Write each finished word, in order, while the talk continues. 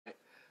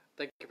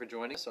Thank you for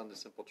joining us on The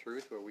Simple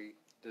Truth, where we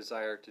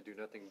desire to do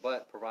nothing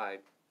but provide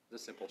the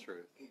simple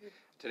truth.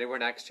 Today we're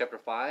in Acts chapter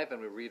 5,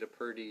 and we read a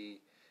pretty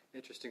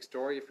interesting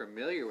story. If you're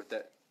familiar with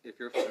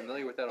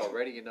that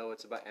already, you know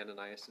it's about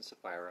Ananias and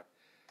Sapphira.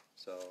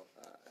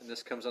 And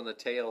this comes on the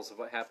tails of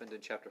what happened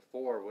in chapter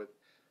 4 with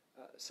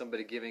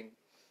somebody giving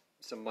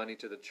some money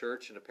to the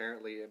church, and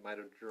apparently it might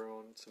have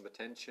drawn some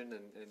attention,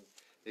 and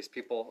these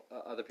people,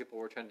 other people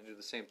were trying to do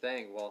the same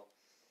thing. Well,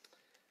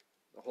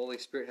 the Holy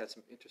Spirit had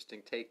some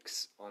interesting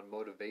takes on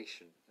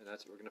motivation, and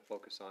that's what we're going to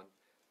focus on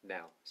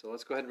now. So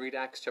let's go ahead and read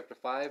Acts chapter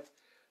 5,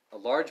 a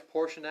large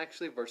portion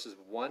actually, verses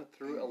 1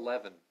 through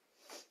 11.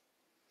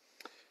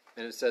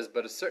 And it says,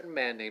 "But a certain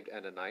man named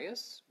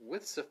Ananias,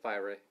 with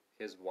Sapphira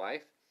his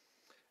wife,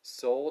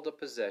 sold a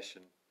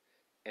possession,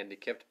 and he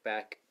kept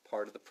back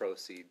part of the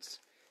proceeds.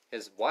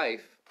 His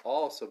wife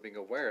also being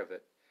aware of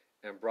it,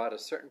 and brought a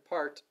certain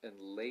part and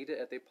laid it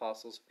at the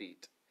apostles'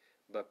 feet.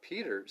 But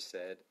Peter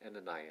said,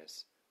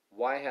 Ananias,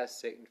 why has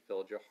Satan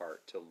filled your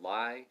heart to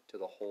lie to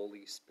the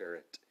Holy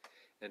Spirit,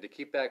 and to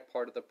keep back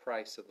part of the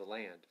price of the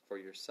land for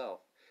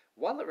yourself?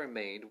 While it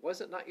remained,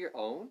 was it not your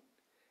own?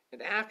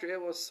 And after it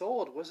was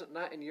sold, was it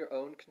not in your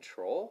own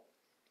control?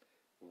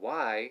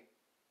 Why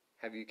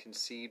have you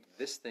conceived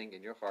this thing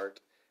in your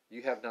heart?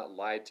 You have not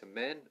lied to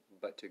men,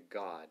 but to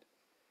God."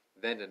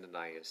 Then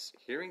Ananias,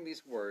 hearing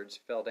these words,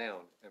 fell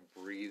down and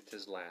breathed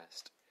his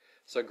last.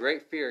 So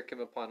great fear came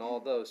upon all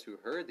those who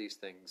heard these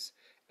things,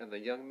 and the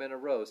young men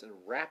arose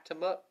and wrapped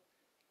him up,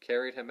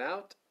 carried him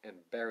out,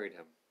 and buried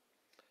him.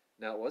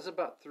 Now it was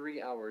about 3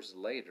 hours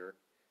later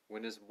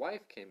when his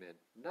wife came in,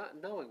 not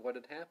knowing what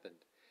had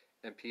happened.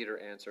 And Peter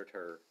answered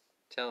her,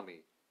 "Tell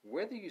me,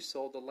 whether you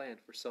sold the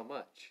land for so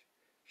much?"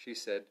 She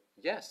said,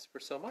 "Yes, for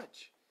so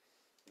much."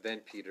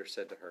 Then Peter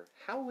said to her,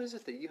 "How is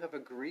it that you have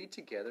agreed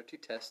together to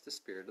test the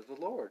Spirit of the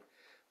Lord?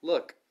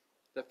 Look,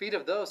 the feet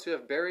of those who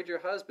have buried your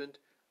husband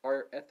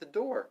are at the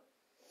door,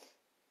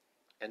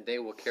 and they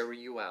will carry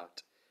you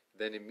out."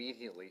 Then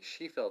immediately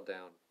she fell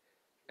down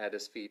at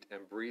his feet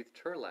and breathed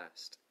her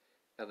last.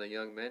 And the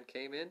young men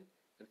came in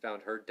and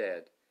found her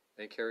dead,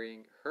 and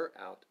carrying her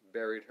out,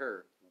 buried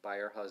her by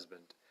her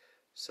husband.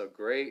 So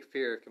great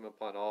fear came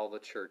upon all the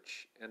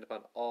church and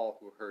upon all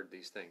who heard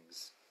these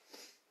things.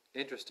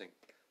 Interesting.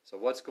 So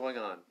what's going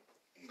on?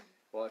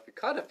 Well, if you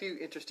caught a few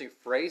interesting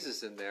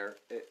phrases in there,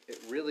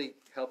 it really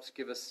helps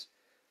give us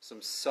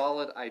some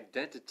solid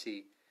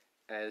identity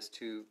as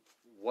to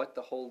what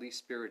the Holy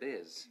Spirit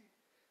is.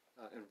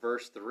 In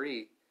verse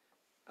 3,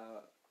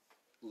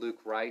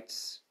 Luke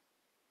writes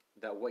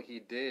that what he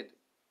did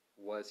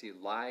was he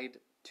lied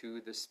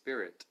to the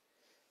Spirit.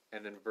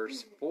 And in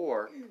verse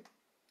 4,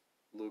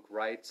 Luke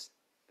writes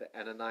that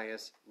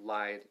Ananias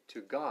lied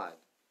to God.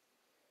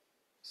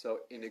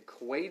 So in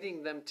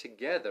equating them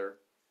together,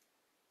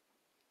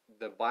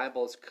 the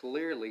Bible is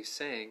clearly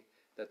saying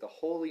that the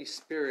Holy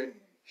Spirit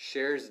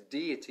shares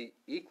deity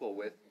equal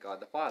with God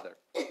the Father.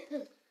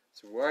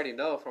 So we already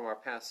know from our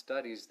past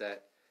studies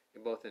that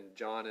both in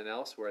John and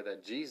elsewhere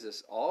that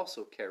Jesus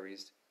also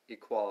carries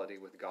equality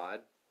with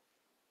God,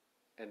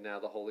 and now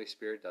the Holy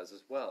Spirit does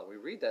as well. We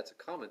read that's a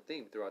common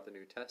theme throughout the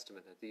New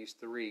Testament, that these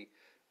three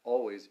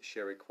always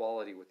share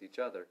equality with each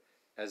other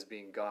as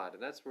being God.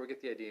 And that's where we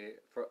get the idea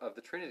of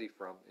the Trinity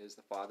from, is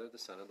the Father, the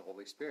Son, and the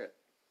Holy Spirit.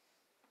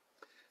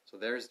 So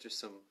there's just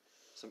some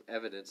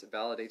evidence that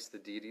validates the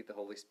deity of the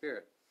Holy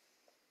Spirit.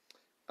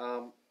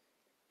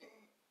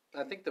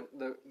 I think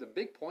the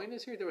big point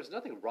is here, there was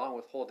nothing wrong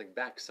with holding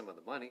back some of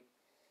the money.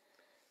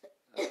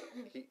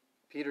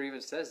 Peter even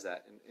says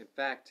that. In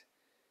fact,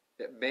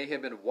 it may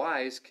have been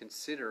wise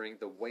considering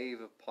the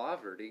wave of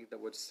poverty that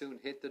would soon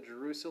hit the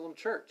Jerusalem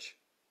church.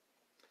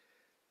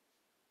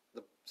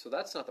 So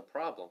that's not the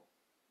problem.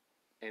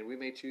 And we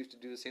may choose to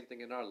do the same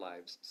thing in our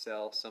lives.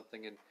 Sell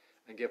something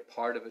and give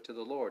part of it to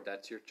the Lord.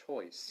 That's your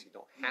choice. You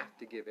don't have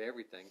to give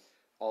everything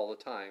all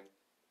the time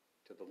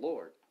to the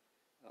Lord.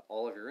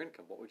 All of your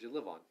income. What would you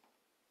live on?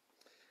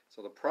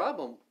 So the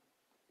problem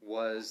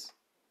was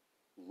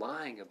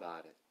lying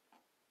about it.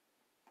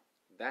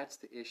 That's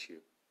the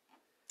issue.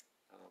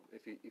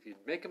 If you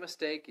make a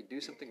mistake, you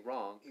do something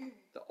wrong,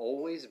 the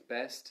always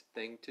best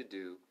thing to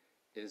do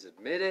is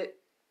admit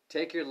it,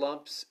 take your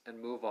lumps,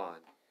 and move on.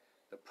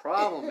 The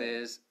problem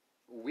is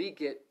we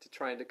get to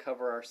trying to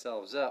cover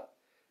ourselves up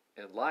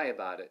and lie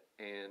about it,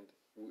 and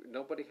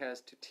nobody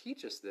has to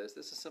teach us this.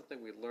 This is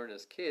something we learn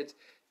as kids.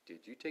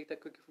 Did you take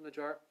that cookie from the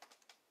jar?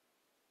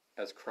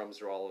 As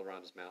crumbs are all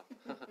around his mouth.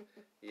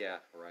 Yeah,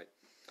 right.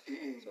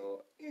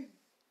 So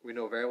we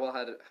know very well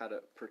how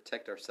to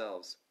protect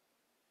ourselves.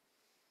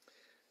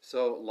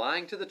 So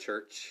lying to the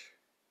church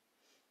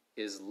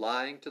is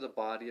lying to the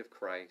body of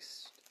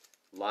Christ,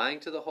 lying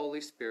to the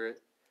Holy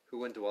Spirit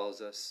who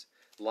indwells us,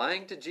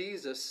 lying to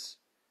Jesus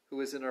who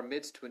is in our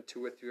midst when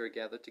 2 or 3 are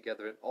gathered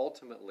together, and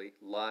ultimately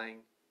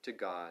lying to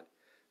God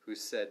who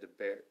said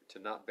to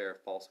not bear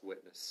false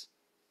witness.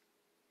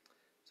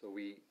 So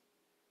we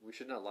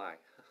should not lie,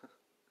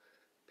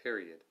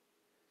 period.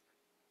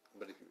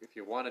 But if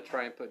you want to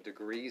try and put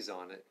degrees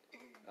on it,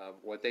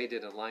 what they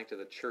did in lying to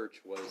the church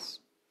was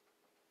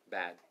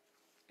bad.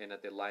 and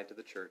that they lied to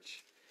the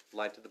church,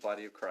 lied to the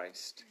body of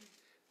Christ,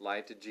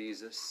 lied to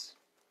Jesus,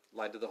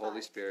 lied to the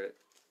Holy Spirit,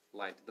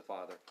 lied to the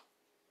Father.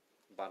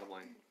 Bottom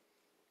line.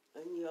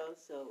 And you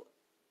also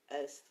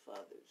ask the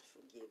Father to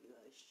forgive you,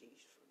 ask Jesus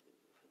to forgive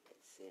you for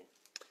that sin.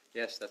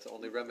 Yes, that's the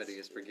only remedy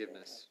is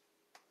forgiveness.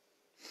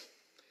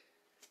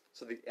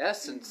 So the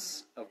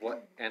essence of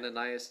what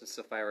Ananias and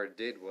Sapphira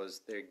did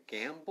was they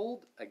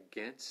gambled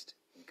against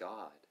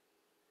God,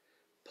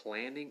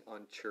 planning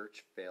on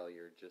church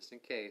failure. Just in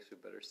case, we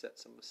better set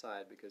some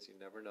aside because you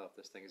never know if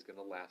this thing is going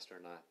to last or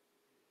not.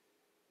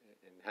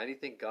 And how do you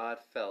think God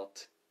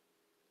felt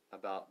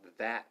about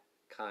that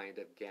kind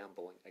of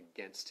gambling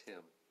against him?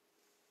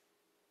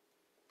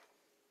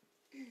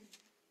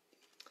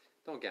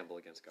 Don't gamble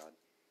against God.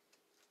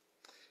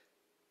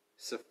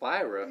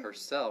 Sapphira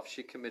herself,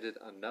 she committed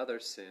another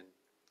sin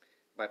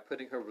by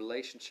putting her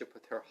relationship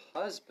with her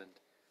husband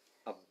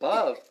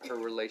above her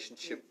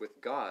relationship with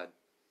God,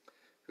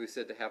 who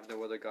said to have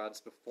no other gods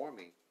before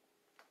me.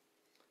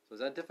 So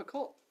is that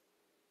difficult?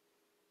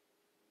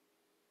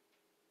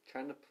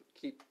 Trying to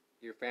keep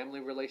your family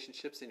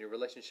relationships and your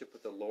relationship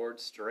with the Lord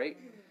straight?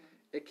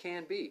 It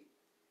can be.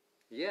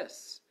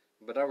 Yes,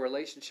 but our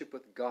relationship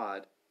with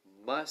God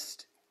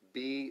must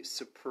be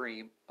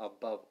supreme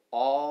above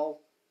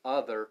all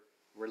other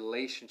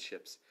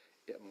relationships.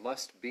 It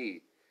must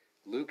be.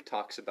 Luke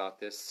talks about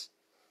this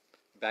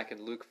back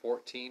in Luke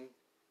 14.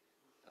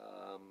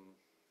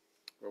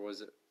 Where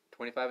was it?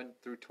 25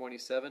 through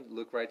 27.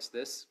 Luke writes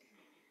this.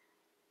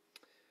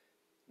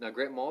 Now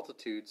great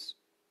multitudes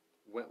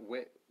went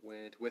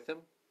with him,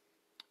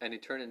 and he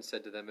turned and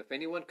said to them, if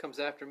anyone comes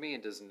after me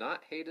and does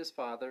not hate his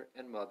father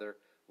and mother,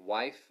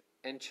 wife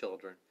and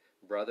children,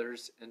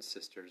 brothers and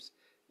sisters,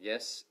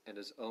 yes, and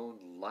his own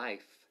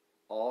life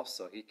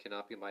also, he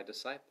cannot be my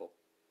disciple.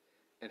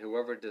 And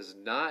whoever does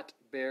not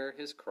bear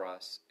his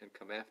cross and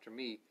come after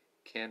me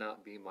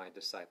cannot be my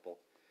disciple.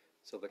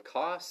 So the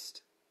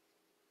cost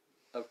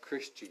of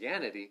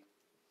Christianity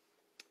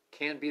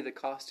can be the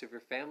cost of your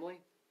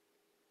family,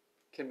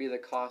 can be the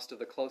cost of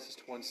the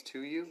closest ones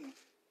to you.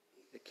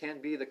 It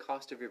can be the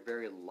cost of your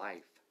very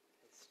life.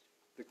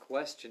 The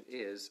question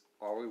is,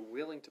 are we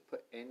willing to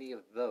put any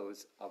of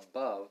those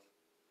above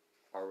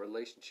our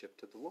relationship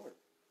to the Lord?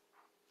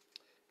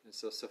 And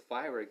so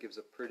Sapphira gives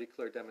a pretty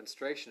clear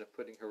demonstration of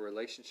putting her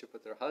relationship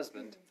with her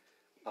husband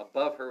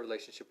above her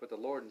relationship with the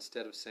Lord,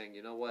 instead of saying,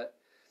 you know what,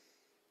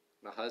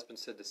 my husband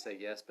said to say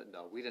yes, but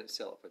no, we didn't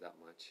sell it for that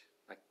much.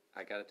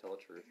 I got to tell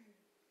the truth.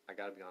 I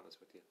got to be honest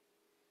with you.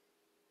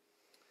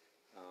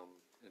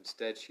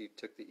 Instead, she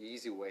took the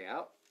easy way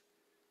out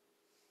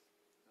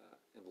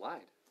and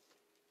lied.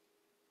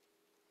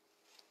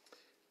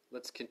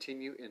 Let's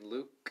continue in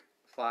Luke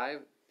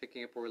 5,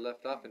 picking up where we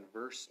left off in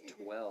verse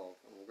 12.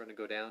 And we're going to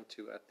go down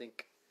to, I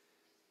think,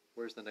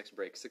 where's the next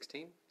break?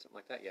 16? Something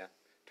like that, yeah.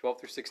 12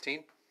 through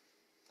 16.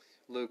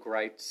 Luke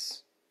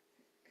writes,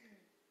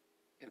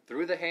 and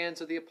through the hands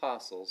of the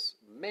apostles,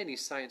 many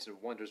signs and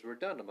wonders were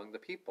done among the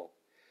people.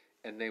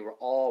 And they were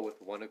all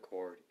with one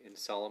accord in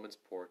Solomon's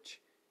porch,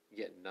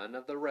 yet none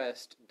of the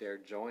rest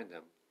dared join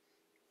them.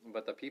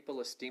 But the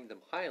people esteemed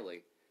them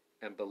highly,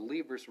 and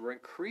believers were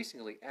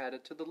increasingly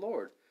added to the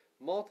Lord,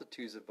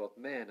 multitudes of both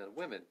men and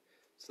women,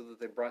 so that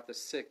they brought the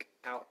sick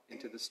out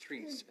into the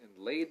streets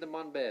and laid them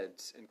on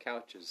beds and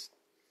couches,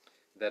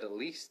 that at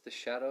least the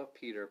shadow of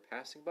Peter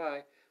passing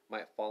by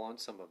might fall on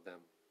some of them.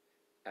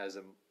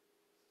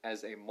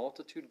 As a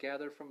multitude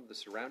gathered from the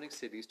surrounding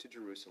cities to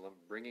Jerusalem,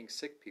 bringing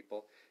sick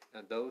people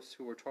and those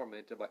who were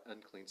tormented by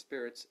unclean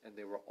spirits, and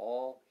they were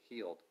all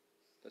healed.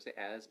 Does it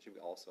say as? It should be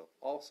also.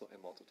 Also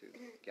a multitude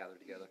gathered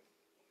together.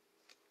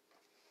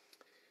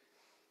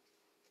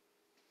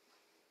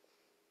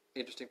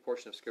 Interesting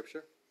portion of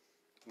Scripture.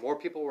 More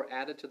people were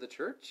added to the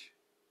church,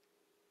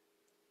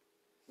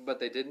 but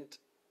they didn't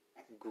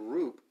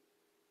group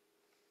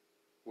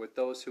with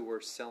those who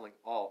were selling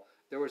all.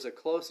 There was a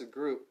close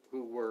group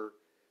who were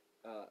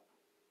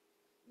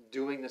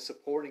doing the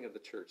supporting of the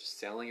church,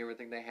 selling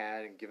everything they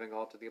had and giving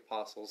all to the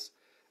apostles.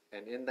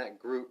 And in that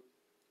group,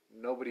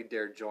 nobody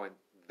dared join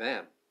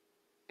them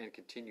and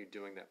continue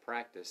doing that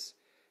practice.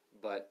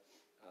 But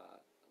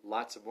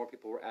lots of more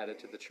people were added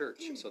to the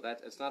church. So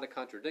that it's not a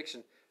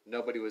contradiction.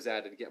 Nobody was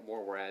added, yet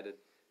more were added.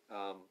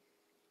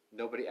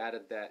 Nobody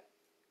added that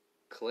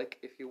clique,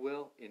 if you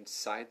will,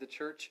 inside the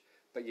church,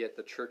 but yet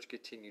the church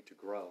continued to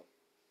grow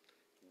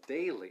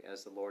daily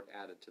as the Lord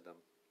added to them.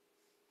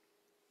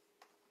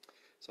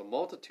 So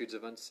multitudes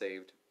of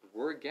unsaved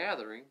were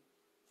gathering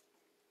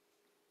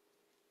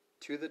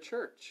to the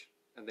church,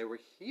 and they were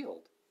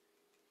healed.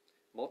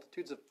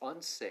 Multitudes of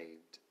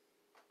unsaved.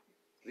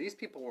 These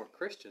people weren't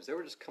Christians. They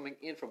were just coming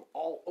in from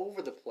all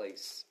over the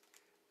place,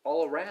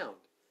 all around,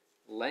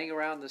 laying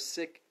around the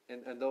sick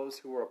and those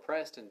who were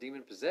oppressed and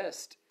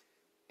demon-possessed,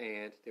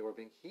 and they were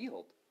being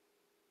healed.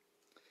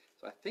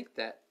 So I think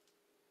that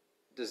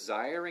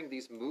desiring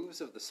these moves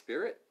of the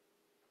Spirit,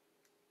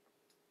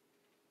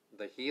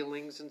 the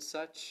healings and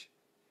such,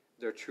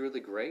 they're truly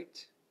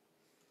great,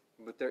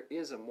 but there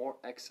is a more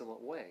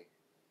excellent way.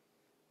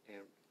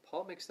 And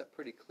Paul makes that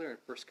pretty clear in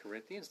 1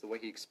 Corinthians, the way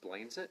he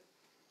explains it.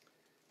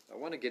 I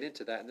want to get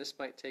into that, and this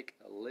might take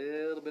a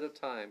little bit of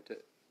time to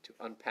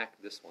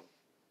unpack this one.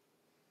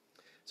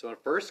 So in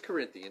 1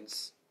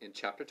 Corinthians, in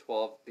chapter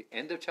 12, the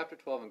end of chapter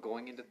 12 and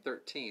going into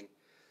 13,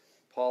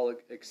 Paul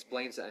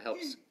explains that and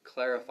helps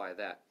clarify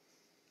that,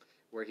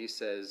 where he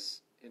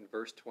says in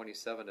verse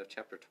 27 of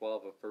chapter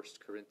 12 of 1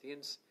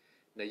 Corinthians,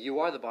 "Now you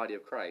are the body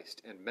of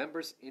Christ, and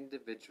members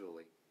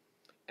individually.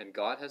 And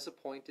God has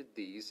appointed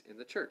these in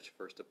the church,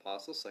 first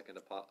apostles, second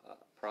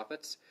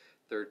prophets,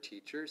 third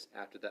teachers,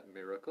 after that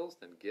miracles,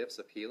 then gifts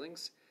of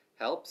healings,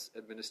 helps,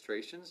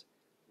 administrations,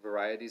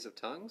 varieties of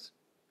tongues.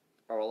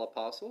 Are all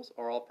apostles?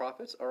 Are all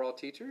prophets? Are all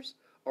teachers?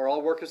 Are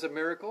all workers of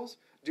miracles?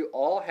 Do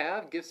all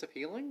have gifts of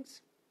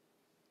healings?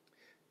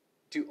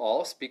 Do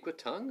all speak with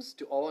tongues?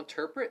 Do all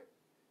interpret?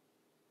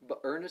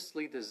 But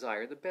earnestly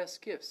desire the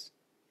best gifts."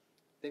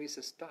 Then he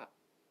says, stop.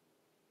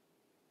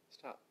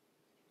 Stop.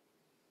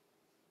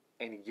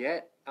 "And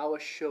yet I will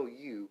show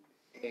you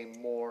a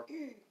more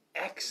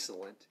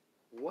excellent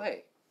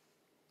way."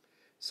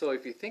 So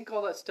if you think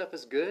all that stuff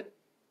is good,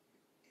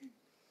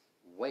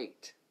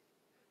 wait.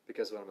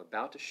 Because what I'm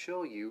about to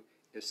show you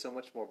is so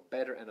much more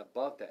better and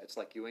above that. It's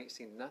like you ain't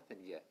seen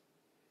nothing yet.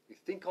 You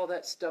think all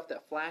that stuff,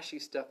 that flashy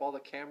stuff, all the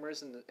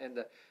cameras and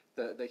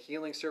the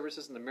healing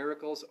services and the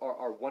miracles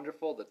are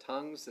wonderful, the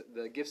tongues,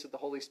 the gifts of the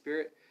Holy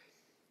Spirit.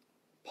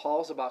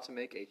 Paul's about to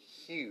make a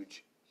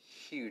huge,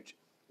 huge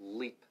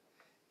leap.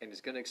 And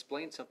is going to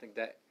explain something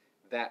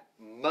that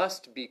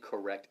must be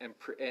correct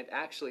and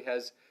actually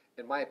has,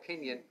 in my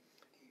opinion,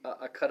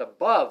 a cut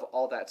above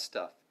all that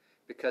stuff.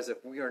 Because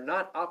if we are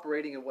not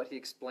operating in what he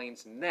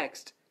explains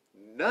next,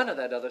 none of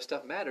that other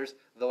stuff matters,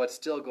 though it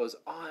still goes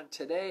on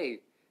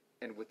today.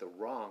 And with the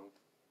wrong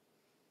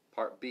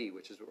part B,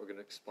 which is what we're going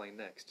to explain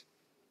next.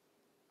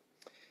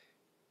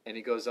 And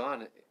he goes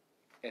on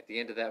at the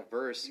end of that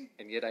verse,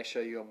 "And yet I show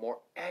you a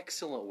more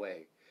excellent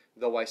way.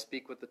 Though I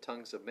speak with the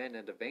tongues of men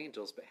and of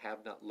angels, but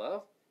have not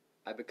love,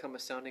 I become a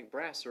sounding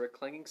brass or a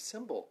clanging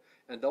cymbal.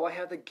 And though I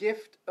have the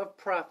gift of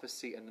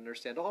prophecy and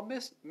understand all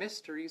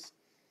mysteries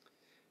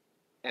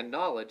and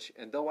knowledge,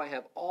 and though I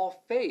have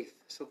all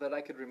faith so that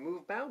I could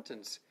remove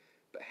mountains,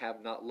 but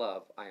have not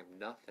love, I am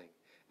nothing.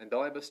 And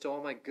though I bestow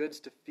all my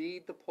goods to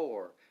feed the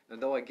poor,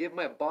 and though I give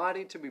my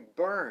body to be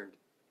burned,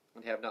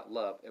 and have not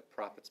love, it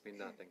profits me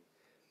nothing.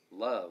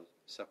 Love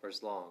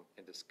suffers long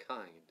and is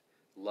kind.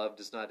 Love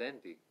does not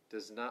envy,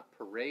 does not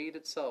parade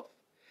itself,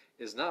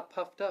 is not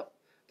puffed up,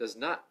 does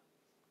not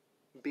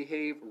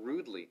behave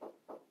rudely,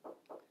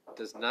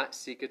 does not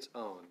seek its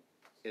own,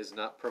 is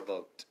not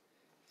provoked,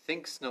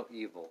 thinks no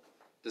evil,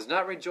 does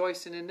not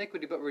rejoice in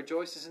iniquity, but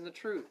rejoices in the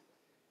truth,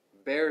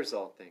 bears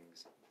all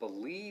things,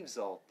 believes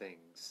all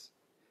things,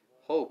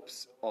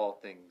 hopes all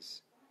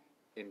things,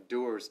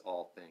 endures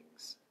all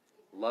things.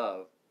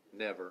 Love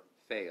never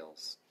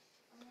fails."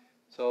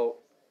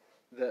 So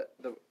the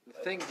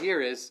thing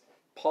here is,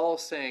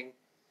 Paul's saying,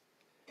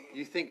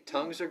 you think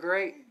tongues are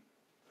great?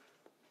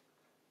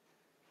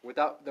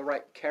 Without the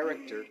right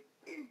character,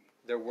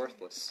 they're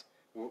worthless.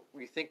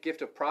 You think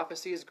gift of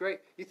prophecy is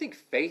great? You think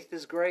faith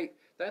is great?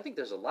 I think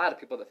there's a lot of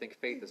people that think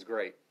faith is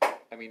great.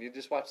 I mean, you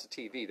just watch the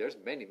TV. There's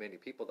many, many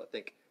people that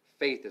think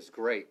faith is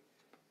great.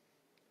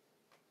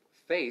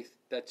 Faith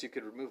that you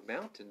could remove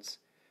mountains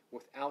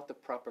without the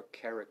proper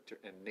character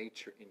and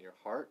nature in your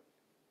heart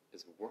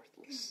is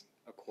worthless,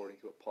 according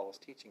to what Paul's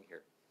teaching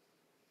here.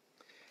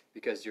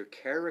 Because your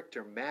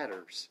character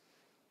matters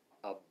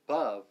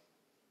above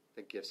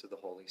the gifts of the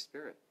Holy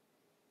Spirit.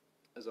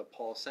 As what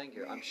Paul's saying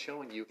here, I'm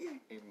showing you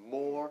a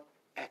more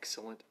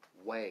excellent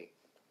way.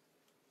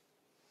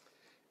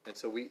 And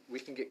so we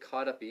can get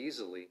caught up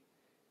easily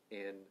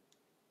in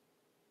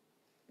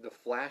the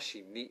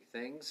flashy, neat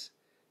things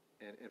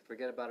and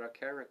forget about our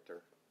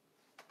character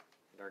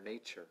and our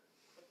nature.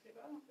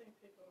 I don't think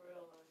people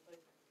realize,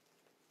 like,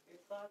 your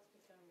thoughts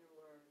become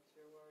your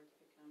words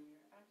become your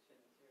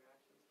actions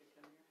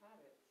become your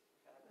habits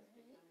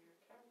become your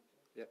character.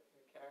 Yep.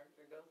 Your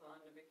character goes on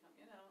to become,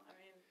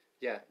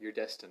 Yeah, your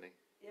destiny.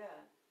 Yeah.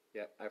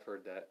 Yeah, I've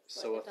heard that. It's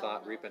Sow like a a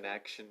thought, domino reap an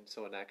action.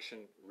 Sow an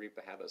action, reap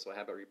a habit. Sow a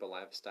habit, reap a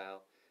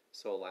lifestyle.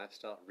 Sow a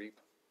lifestyle, reap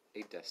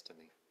a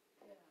destiny.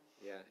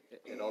 Yeah. Yeah,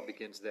 it all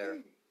begins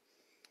there.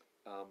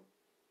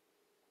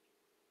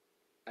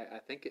 I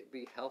think it'd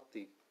be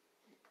healthy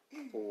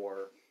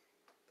for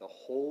the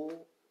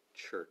whole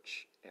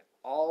church and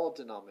all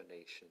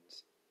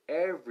denominations,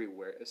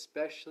 everywhere,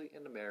 especially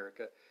in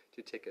America,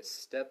 to take a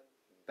step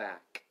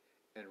back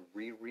and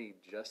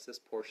reread just this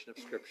portion of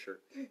Scripture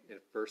in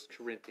 1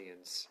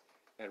 Corinthians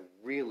and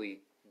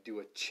really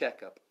do a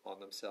checkup on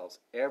themselves.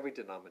 Every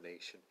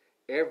denomination,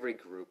 every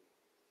group,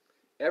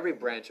 every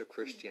branch of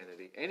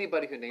Christianity,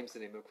 anybody who names the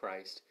name of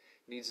Christ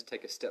needs to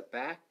take a step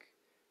back,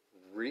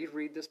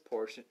 reread this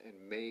portion,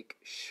 and make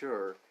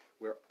sure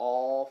we're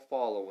all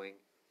following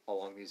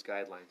along these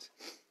guidelines,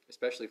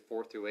 especially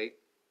 4 through 8.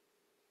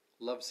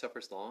 Love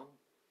suffers long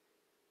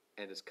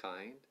and is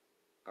kind.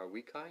 Are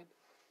we kind?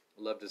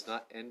 Love does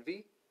not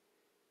envy,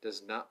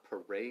 does not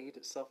parade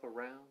itself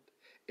around,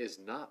 is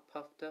not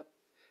puffed up,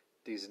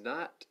 does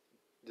not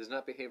does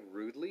not behave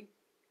rudely,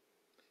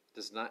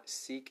 does not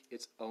seek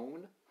its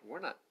own. We're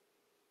not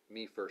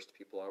me first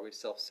people, are we?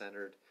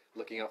 Self-centered,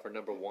 looking out for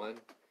number one,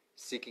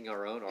 seeking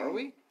our own, are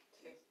we?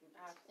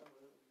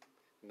 Absolutely.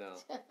 No.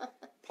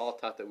 Paul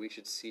taught that we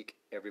should seek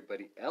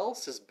everybody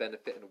else's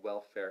benefit and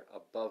welfare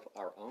above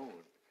our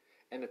own.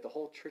 And if the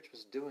whole church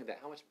was doing that,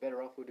 how much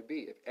better off would it be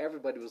if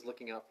everybody was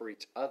looking out for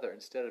each other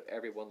instead of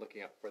everyone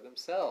looking out for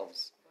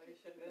themselves? Well, you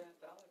should have been at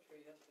Dollar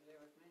Tree yesterday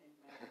with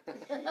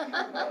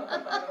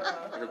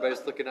me.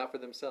 Everybody's looking out for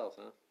themselves,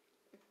 huh?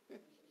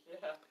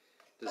 Yeah.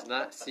 Does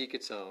not seek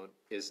its own,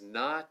 is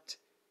not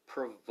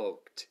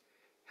provoked.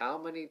 How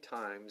many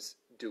times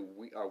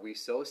are we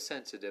so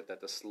sensitive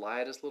that the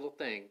slightest little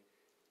thing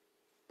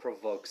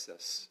provokes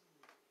us?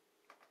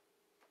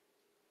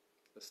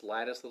 The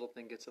slightest little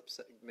thing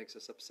makes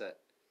us upset.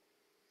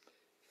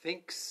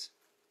 Thinks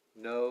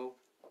no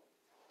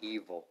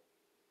evil.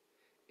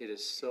 It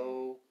is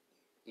so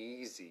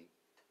easy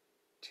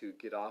to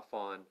get off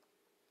on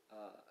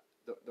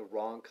the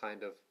wrong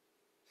kind of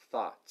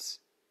thoughts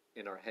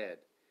in our head.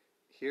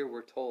 Here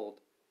we're told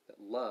that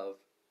love,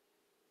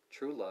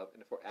 true love,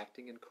 and if we're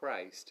acting in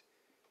Christ,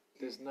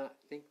 does not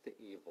think the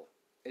evil.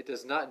 It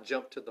does not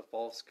jump to the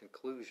false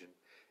conclusion.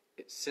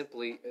 It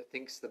simply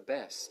thinks the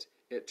best.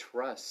 It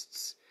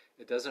trusts.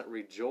 It doesn't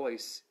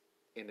rejoice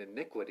in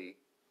iniquity.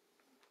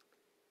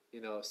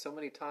 You know, so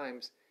many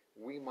times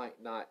we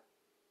might not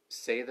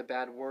say the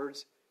bad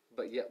words,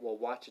 but yet we'll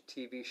watch a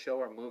TV show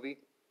or movie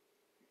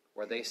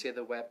where they say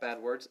the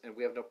bad words and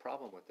we have no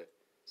problem with it.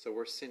 So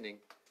we're sinning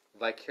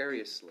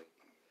vicariously.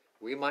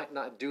 We might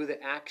not do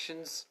the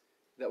actions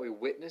that we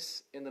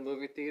witness in the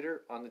movie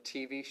theater, on the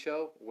TV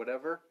show,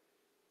 whatever,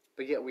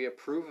 but yet we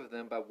approve of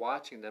them by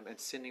watching them and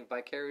sinning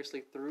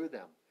vicariously through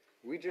them.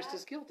 We're just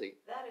as guilty.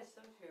 That is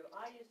so true.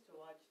 I used to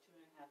watch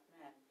 2.5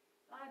 Men,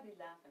 and I'd be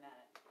laughing at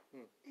it.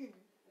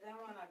 Then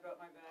when I broke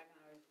my back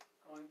and I was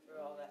going through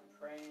all that and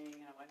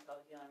praying, and I went to the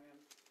healing room,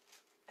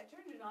 I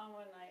turned it on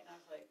one night and I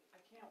was like, I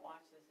can't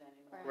watch this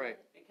anymore. Right.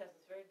 Because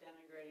it's very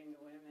denigrating to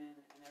women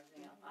and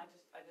everything else. I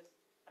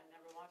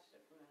never watched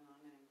it from then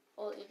on in.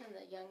 Well, even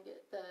the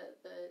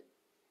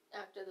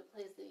actor that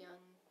plays the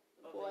young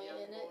boy The young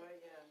in it, boy,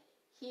 yeah.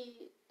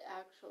 he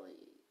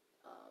actually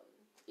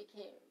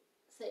became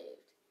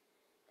saved,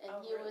 and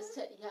Oh, he really?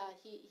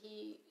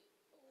 he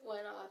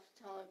went off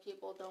telling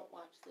people don't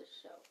watch this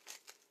show.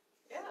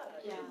 Yeah,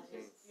 Yeah.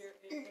 it's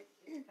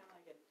kind of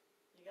like it.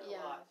 You gotta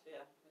Yeah. watch,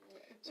 yeah.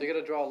 So you got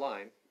to draw a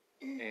line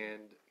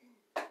and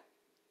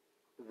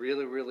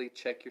really, really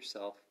check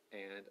yourself.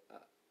 And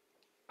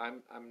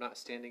I'm not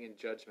standing in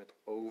judgment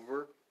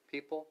over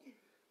people.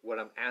 What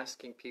I'm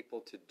asking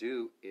people to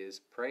do is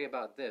pray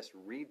about this,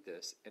 read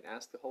this, and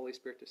ask the Holy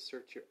Spirit to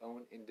search your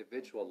own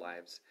individual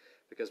lives,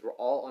 because we're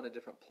all on a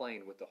different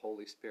plane with the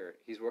Holy Spirit.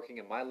 He's working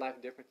in my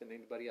life different than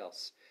anybody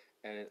else.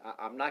 And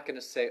I'm not going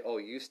to say, oh,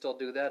 you still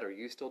do that or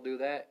you still do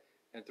that,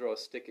 and throw a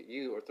stick at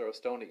you or throw a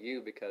stone at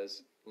you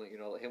because, you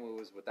know, him who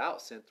was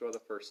without sin, throw the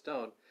first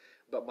stone.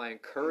 But my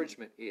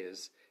encouragement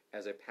is,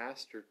 as a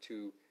pastor,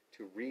 to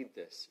read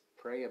this,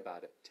 pray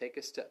about it, take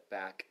a step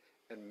back,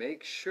 and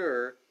make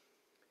sure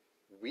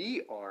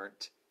we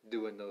aren't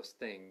doing those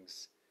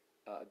things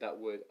that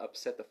would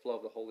upset the flow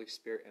of the Holy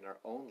Spirit in our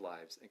own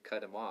lives and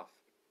cut him off.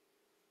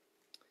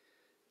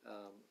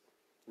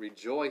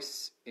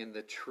 Rejoice in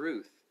the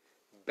truth.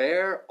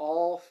 Bear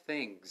all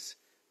things.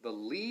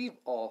 Believe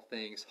all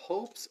things.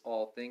 Hopes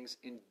all things.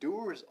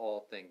 Endures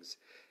all things.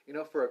 You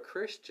know, for a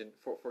Christian,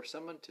 for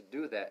someone to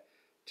do that,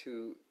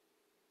 to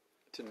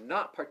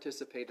not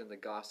participate in the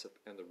gossip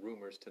and the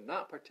rumors, to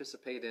not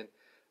participate in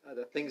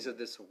the things of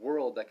this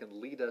world that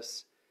can lead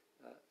us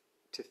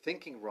to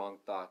thinking wrong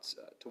thoughts,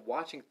 to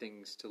watching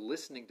things, to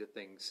listening to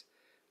things,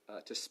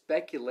 to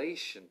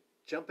speculation,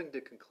 jumping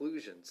to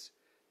conclusions,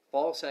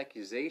 false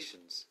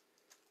accusations.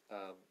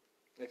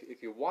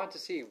 If you want to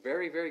see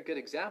very, very good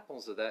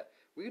examples of that,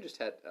 we just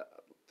had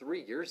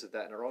 3 years of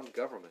that in our own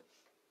government.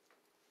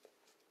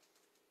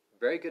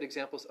 Very good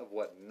examples of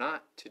what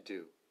not to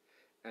do.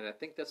 And I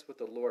think that's what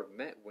the Lord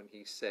meant when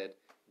he said,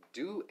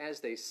 do as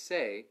they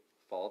say,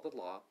 follow the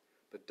law,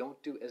 but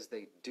don't do as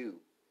they do,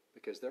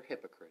 because they're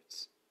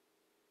hypocrites.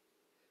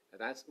 And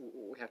that's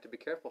what we have to be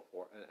careful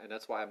for. And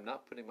that's why I'm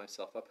not putting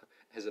myself up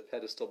as a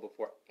pedestal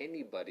before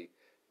anybody.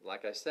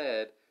 Like I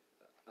said,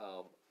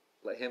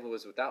 let him who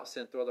is without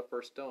sin throw the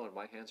first stone.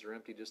 My hands are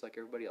empty just like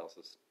everybody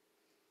else's.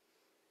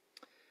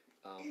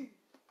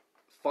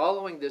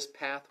 Following this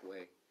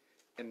pathway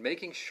and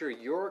making sure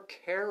your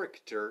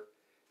character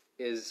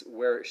is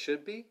where it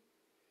should be,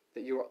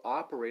 that you are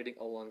operating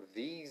along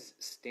these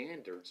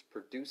standards,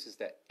 produces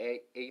that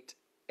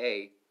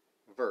 8a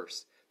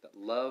verse, that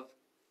love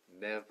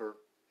never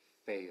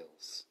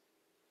fails.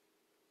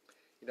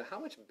 You know, how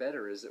much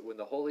better is it when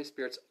the Holy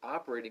Spirit's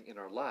operating in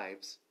our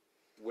lives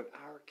when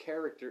our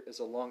character is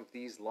along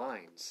these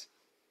lines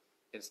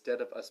instead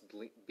of us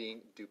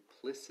being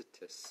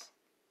duplicitous,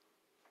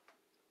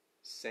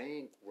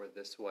 saying we're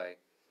this way.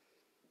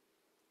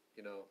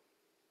 You know,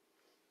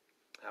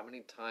 how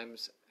many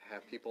times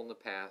have people in the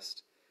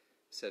past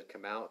said,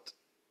 come out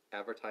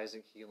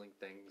advertising healing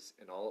things,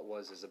 and all it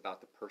was is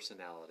about the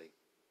personality.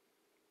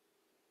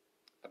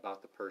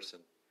 About the person.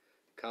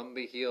 Come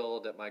be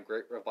healed at my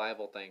great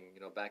revival thing,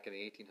 back in the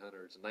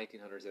 1800s and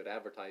 1900s. They would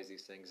advertise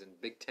these things in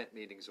big tent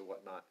meetings or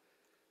whatnot.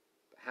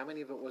 But how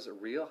many of it was it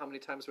real? How many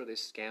times were they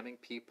scamming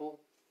people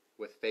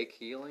with fake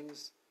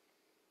healings?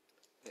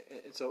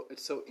 And so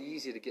it's so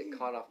easy to get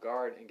caught off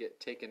guard and get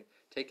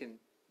taken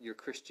your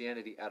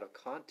Christianity out of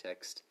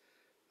context,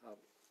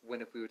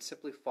 when if we would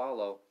simply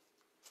follow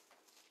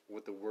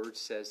what the Word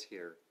says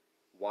here,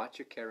 watch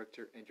your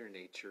character and your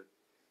nature,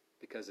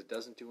 because it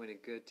doesn't do any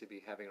good to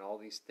be having all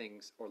these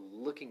things or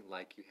looking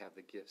like you have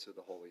the gifts of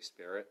the Holy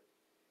Spirit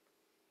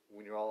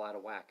when you're all out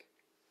of whack.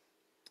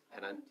 I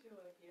went to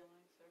a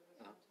healing service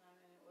one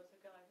time, and it was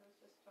a guy who was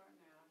just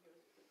starting out. He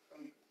was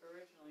from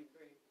originally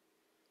Greek.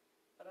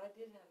 But I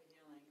did have a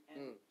healing,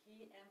 and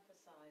he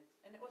emphasized,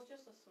 and it was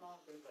just a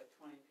small group, like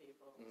 20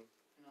 people,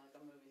 like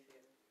a movie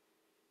theater.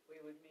 We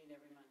would meet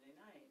every Monday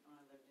night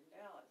when I lived in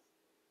Dallas.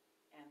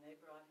 And they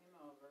brought him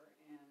over,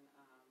 and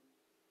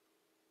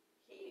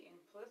he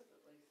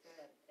implicitly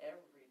said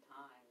every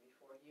time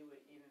before he would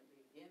even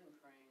begin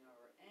praying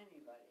over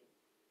anybody,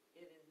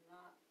 it is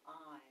not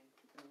I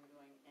who am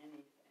doing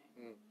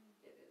anything.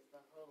 It is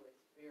the Holy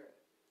Spirit.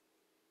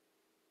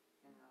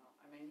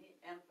 He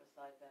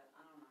emphasized that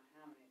I don't know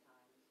how many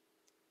times.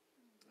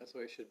 That's the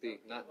way it should be.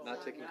 So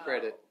Not taking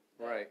credit.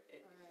 Right.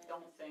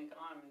 Don't think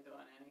I'm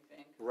doing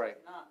anything. Right.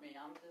 It's not me.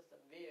 I'm just a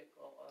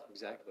vehicle of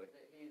exactly.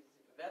 He's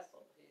a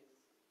vessel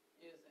he's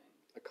using.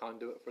 A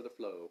conduit for the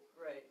flow.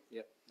 Right.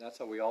 Yep. That's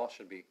how we all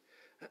should be.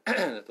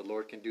 That the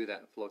Lord can do that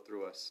and flow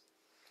through us.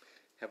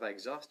 Have I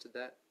exhausted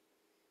that?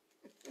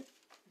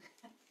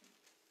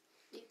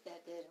 Beat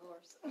that dead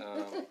horse.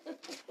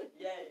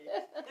 Yay.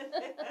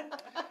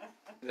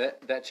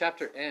 That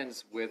chapter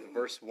ends with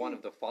verse 1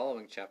 of the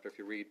following chapter. If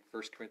you read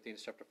 1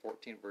 Corinthians chapter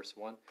 14, verse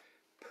 1,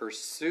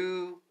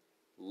 pursue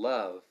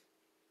love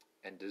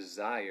and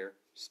desire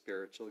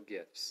spiritual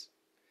gifts.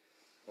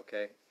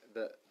 Okay?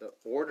 The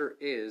order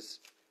is,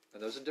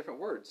 and those are different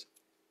words,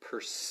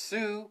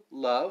 pursue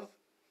love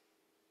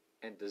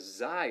and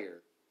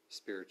desire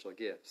spiritual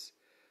gifts.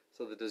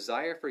 So the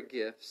desire for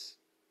gifts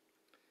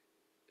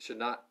should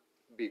not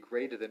be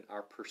greater than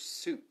our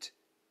pursuit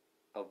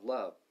of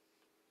love.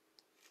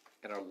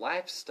 And our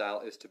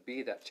lifestyle is to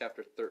be that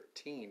chapter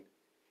 13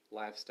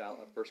 lifestyle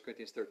of 1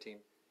 Corinthians 13,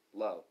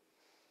 love.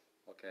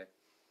 Okay?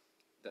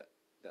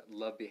 That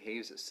love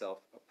behaves itself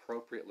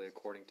appropriately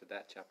according to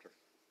that chapter.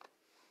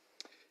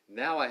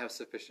 Now I have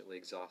sufficiently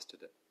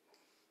exhausted it.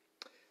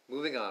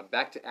 Moving on,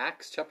 back to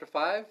Acts chapter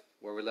 5,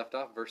 where we left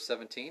off, verse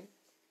 17.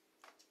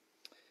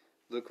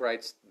 Luke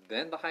writes,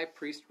 Then the high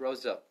priest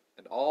rose up,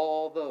 and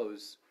all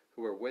those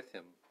who were with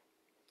him,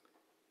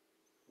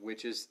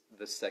 which is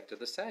the sect of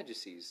the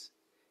Sadducees,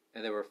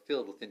 and they were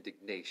filled with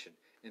indignation,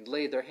 and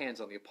laid their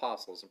hands on the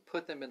apostles, and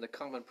put them in the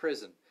common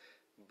prison.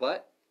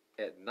 But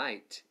at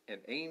night an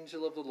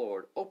angel of the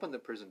Lord opened the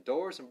prison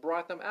doors and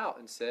brought them out,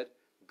 and said,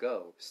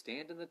 Go,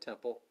 stand in the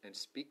temple, and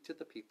speak to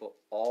the people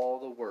all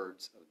the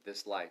words of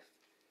this life.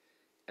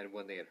 And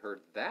when they had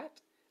heard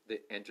that, they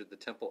entered the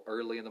temple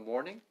early in the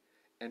morning,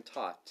 and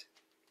taught.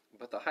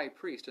 But the high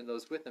priest and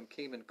those with him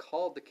came and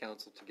called the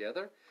council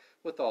together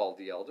with all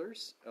the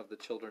elders of the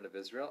children of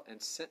Israel,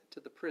 and sent to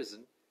the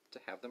prison to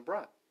have them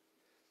brought.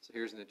 So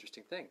here's an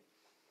interesting thing.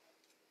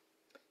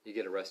 You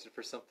get arrested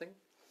for something,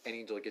 an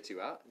angel gets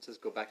you out and says,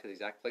 go back to the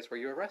exact place where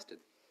you were arrested.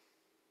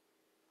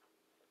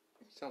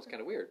 Sounds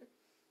kind of weird.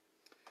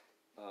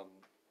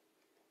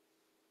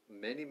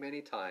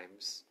 Many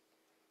times,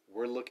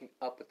 we're looking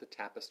up at the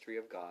tapestry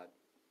of God,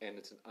 and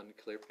it's an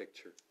unclear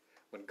picture.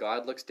 When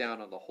God looks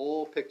down on the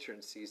whole picture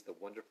and sees the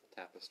wonderful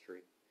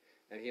tapestry,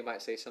 and He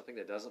might say something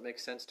that doesn't make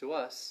sense to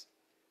us,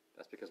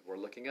 that's because we're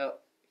looking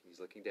up, He's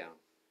looking down.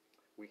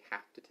 We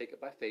have to take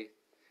it by faith.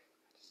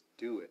 Just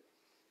do it.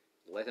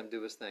 Let Him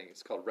do His thing.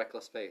 It's called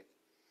reckless faith.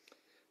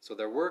 So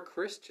there were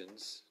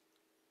Christians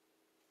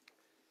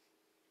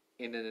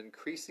in an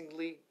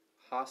increasingly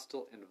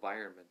hostile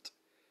environment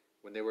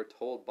when they were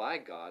told by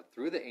God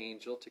through the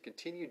angel to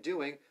continue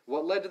doing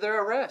what led to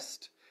their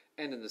arrest,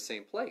 and in the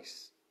same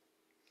place.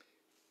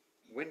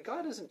 When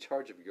God is in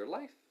charge of your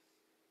life,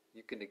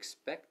 you can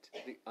expect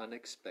the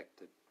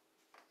unexpected.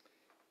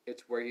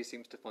 It's where He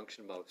seems to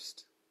function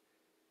most.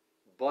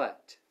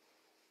 But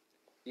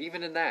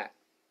even in that,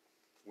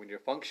 when you're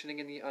functioning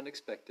in the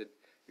unexpected,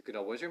 you can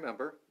always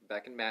remember,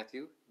 back in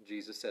Matthew,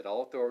 Jesus said,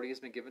 All authority has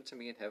been given to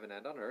me in heaven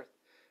and on earth.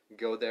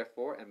 Go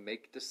therefore and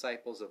make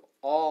disciples of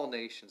all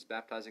nations,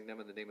 baptizing them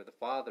in the name of the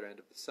Father and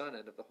of the Son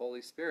and of the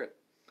Holy Spirit,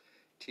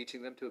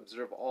 teaching them to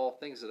observe all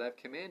things that I have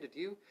commanded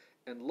you.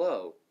 And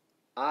lo,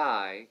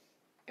 I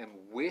am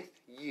with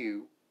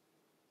you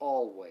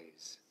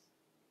always,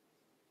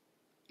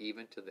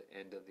 even to the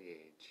end of the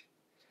age.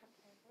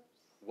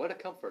 What a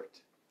comfort.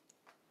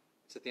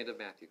 It's at the end of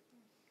Matthew.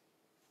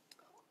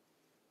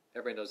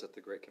 Everybody knows that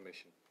the Great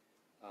Commission.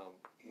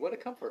 What a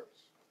comfort.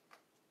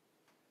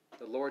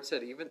 The Lord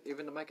said, even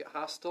to make it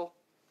hostile,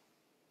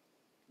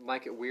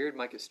 make it weird,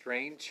 make it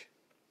strange,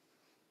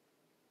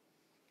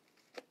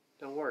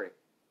 don't worry.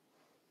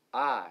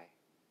 I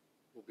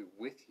will be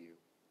with you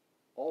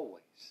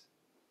always.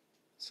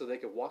 So they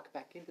could walk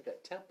back into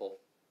that temple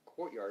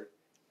courtyard,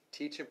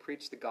 teach and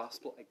preach the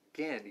gospel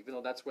again, even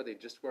though that's where they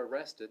just were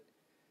arrested.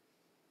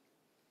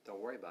 Don't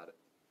worry about it.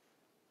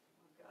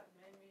 Well, God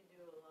made me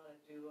do a lot of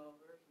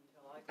do-overs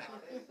until I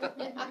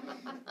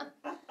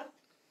got it.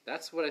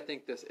 That's what I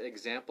think this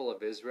example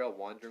of Israel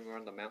wandering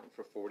around the mountain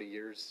for 40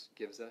 years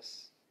gives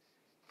us.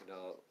 You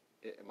know,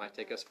 it might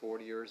take us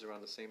 40 years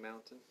around the same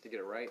mountain to get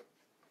it right.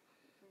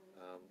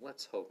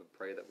 Let's hope and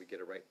pray that we get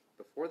it right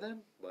before then.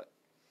 But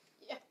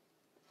Yeah.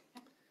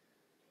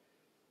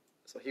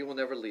 So He will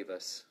never leave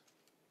us.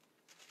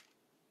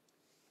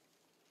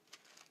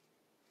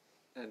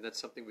 And that's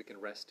something we can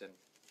rest in.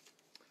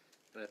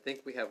 And I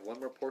think we have one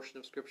more portion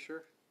of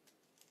Scripture.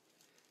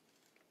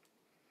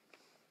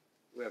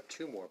 We have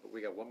two more, but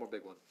we got one more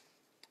big one.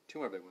 Two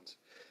more big ones.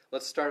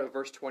 Let's start at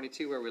verse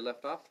 22 where we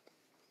left off.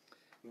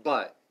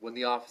 But when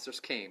the officers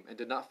came and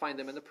did not find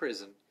them in the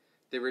prison,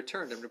 they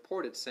returned and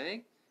reported,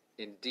 saying,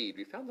 Indeed,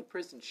 we found the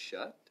prison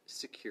shut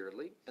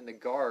securely, and the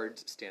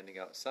guards standing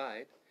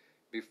outside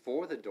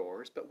before the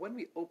doors, but when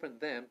we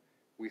opened them,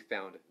 we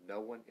found no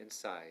one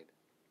inside.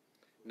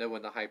 Now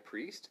when the high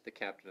priest, the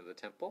captain of the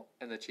temple,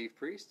 and the chief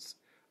priests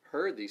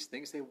heard these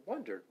things, they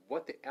wondered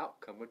what the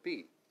outcome would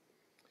be.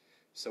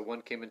 So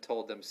one came and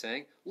told them,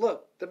 saying,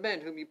 Look, the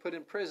men whom you put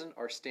in prison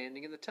are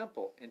standing in the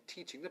temple and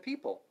teaching the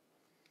people.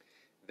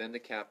 Then the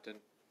captain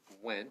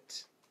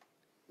went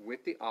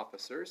with the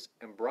officers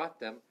and brought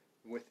them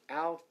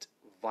without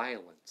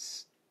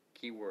violence.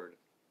 Key word.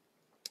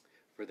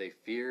 For they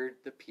feared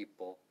the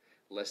people,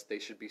 lest they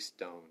should be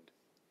stoned.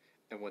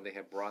 And when they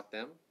had brought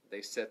them,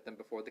 they set them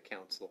before the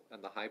council.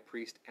 And the high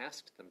priest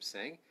asked them,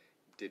 saying,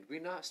 Did we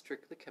not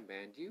strictly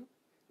command you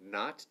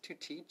not to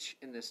teach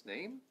in this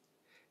name?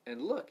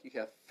 And look, you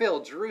have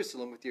filled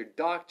Jerusalem with your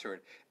doctrine,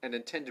 and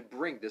intend to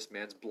bring this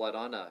man's blood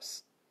on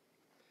us.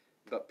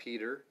 But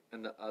Peter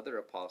and the other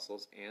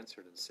apostles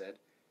answered and said,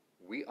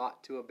 We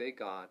ought to obey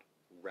God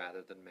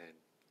rather than men.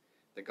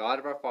 The God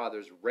of our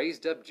fathers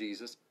raised up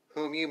Jesus,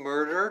 whom you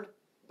murdered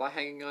by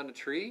hanging on a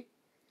tree.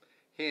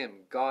 Him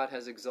God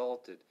has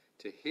exalted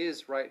to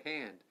His right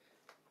hand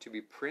to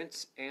be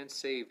Prince and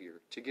Savior,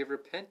 to give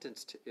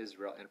repentance to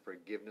Israel and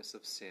forgiveness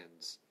of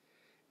sins.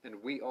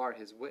 And we are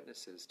His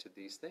witnesses to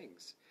these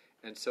things.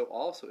 And so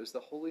also is the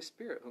Holy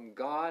Spirit, whom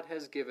God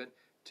has given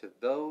to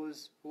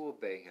those who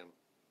obey Him.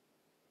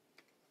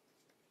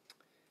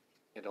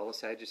 And all the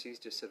Sadducees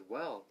just said,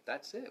 well,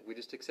 that's it. We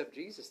just accept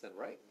Jesus then,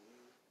 right?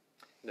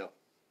 No.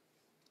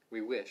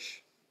 We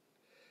wish.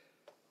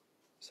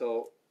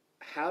 So,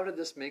 how did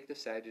this make the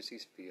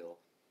Sadducees feel?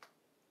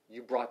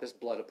 You brought this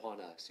blood upon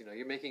us. You know,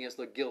 you're making us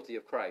look guilty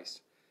of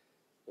Christ.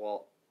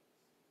 Well,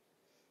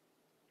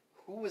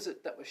 who was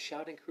it that was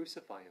shouting,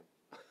 crucify Him?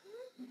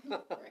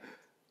 Right.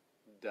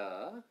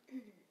 Duh.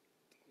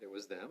 It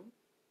was them.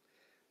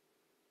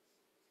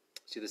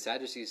 See, the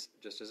Sadducees,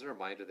 just as a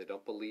reminder, they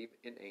don't believe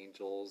in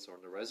angels or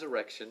in the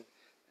resurrection,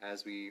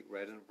 as we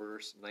read in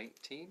verse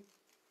 19.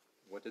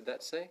 What did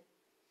that say?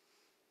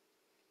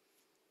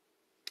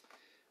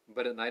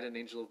 But at night an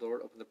angel of the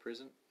Lord opened the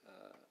prison.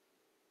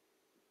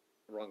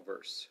 Wrong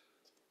verse.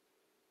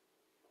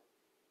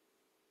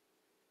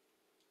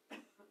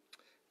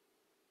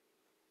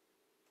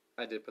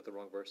 I did put the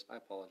wrong verse. I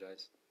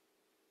apologize.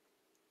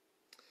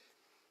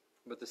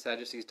 But the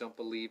Sadducees don't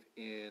believe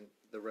in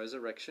the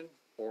resurrection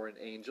or in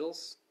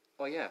angels.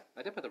 Oh yeah,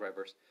 I did put the right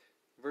verse.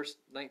 Verse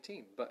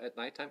 19. But at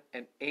nighttime,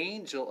 an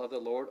angel of the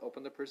Lord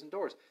opened the prison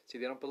doors. See,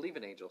 they don't believe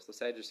in angels, the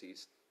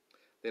Sadducees.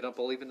 They don't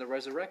believe in the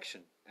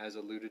resurrection, as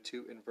alluded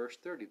to in verse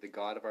 30. The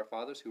God of our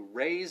fathers who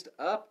raised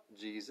up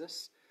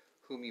Jesus,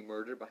 whom He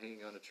murdered by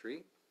hanging on a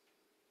tree.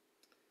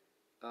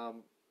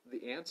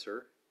 The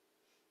answer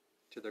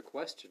to their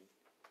question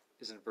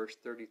is in verse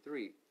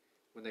 33.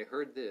 When they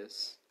heard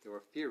this, they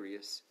were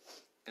furious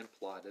and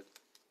plotted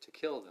to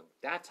kill them.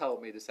 That's how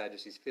it made the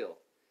Sadducees feel.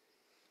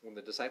 When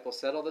the disciples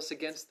said all this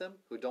against them,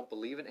 who don't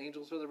believe in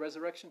angels or the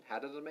resurrection, how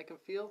did it make them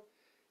feel?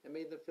 It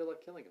made them feel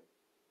like killing Him.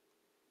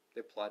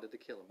 They plotted to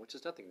kill Him, which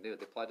is nothing new.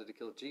 They plotted to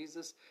kill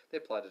Jesus. They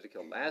plotted to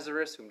kill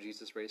Lazarus, whom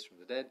Jesus raised from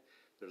the dead.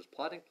 They're just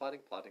plotting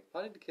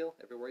to kill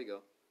everywhere you go.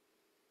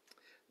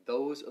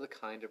 Those are the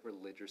kind of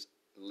religious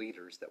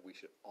leaders that we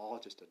should all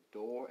just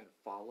adore and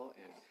follow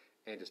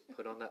and just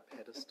put on that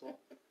pedestal.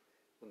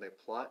 When they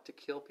plot to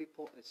kill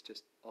people, it's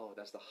just, oh,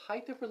 that's the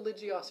height of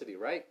religiosity,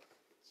 right?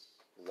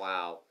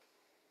 Wow.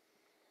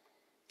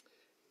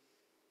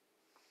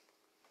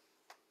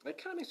 It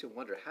kind of makes me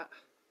wonder,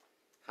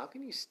 how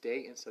can you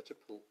stay in such a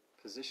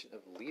position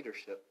of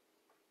leadership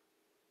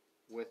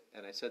with,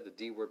 and I said the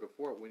D word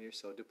before, when you're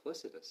so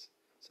duplicitous,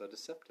 so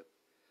deceptive.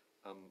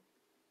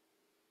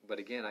 But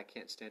again, I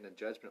can't stand in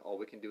judgment. All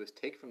we can do is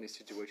take from these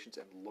situations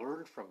and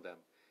learn from them,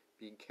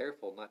 being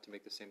careful not to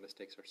make the same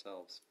mistakes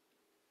ourselves.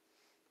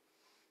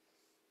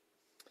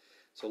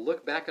 So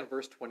look back on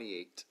verse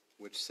 28,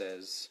 which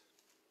says,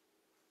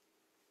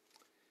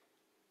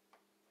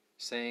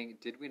 saying,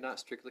 Did we not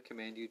strictly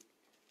command you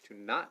to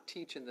not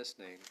teach in this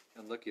name,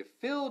 and look, you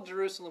filled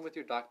Jerusalem with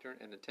your doctrine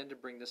and intend to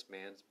bring this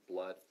man's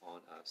blood on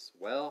us.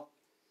 Well,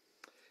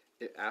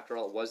 after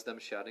all, it was them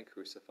shouting,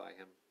 crucify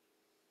him.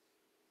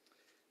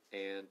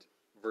 And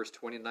verse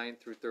 29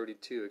 through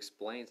 32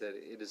 explains that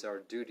it is our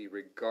duty,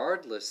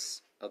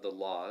 regardless of the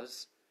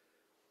laws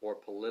or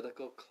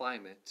political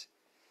climate,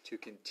 to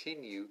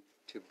continue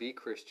to be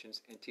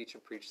Christians and teach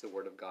and preach the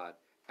Word of God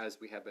as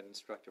we have been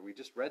instructed. We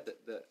just read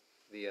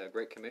the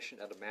Great Commission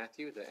out of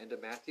Matthew, the end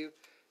of Matthew,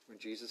 when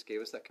Jesus gave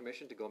us that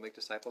commission to go make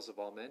disciples of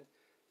all men,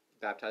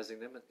 baptizing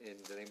them in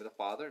the name of the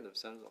Father and the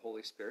Son and the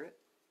Holy Spirit.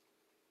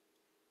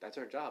 That's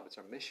our job. It's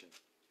our mission.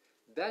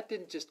 That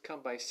didn't just come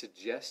by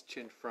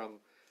suggestion from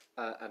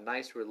a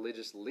nice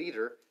religious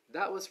leader.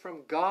 That was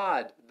from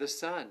God, the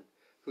Son,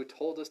 who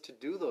told us to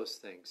do those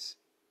things.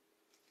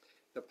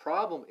 The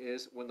problem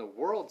is when the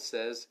world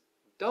says,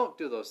 don't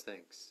do those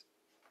things.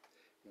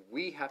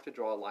 We have to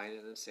draw a line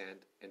in the sand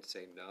and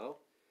say, no,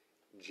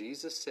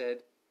 Jesus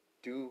said,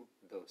 do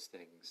those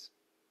things.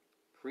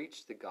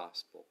 Preach the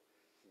gospel.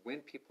 Win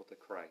people to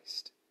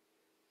Christ.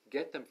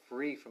 Get them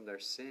free from their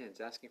sins,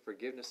 asking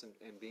forgiveness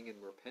and being in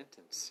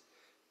repentance.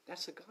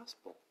 That's the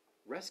gospel.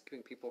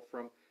 Rescuing people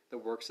from the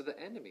works of the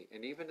enemy.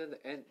 And even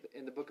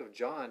in the book of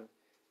John,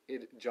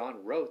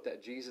 John wrote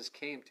that Jesus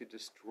came to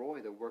destroy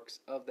the works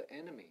of the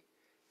enemy.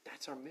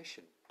 That's our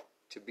mission,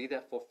 to be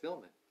that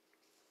fulfillment.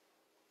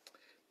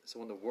 So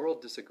when the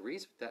world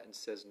disagrees with that and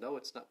says, no,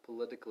 it's not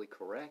politically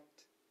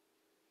correct,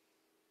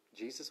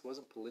 Jesus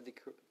wasn't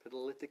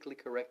politically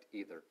correct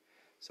either.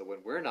 So when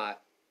we're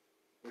not,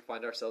 we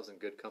find ourselves in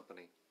good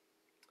company.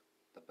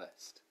 The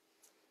best.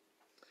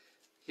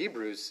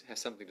 Hebrews has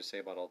something to say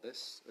about all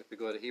this. If we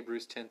go to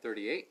Hebrews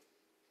 10:38,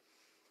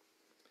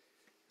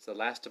 it's the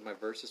last of my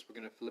verses we're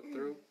going to flip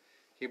through.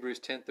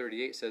 Hebrews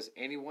 10:38 says,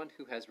 anyone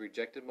who has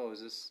rejected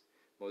Moses'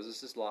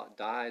 law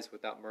dies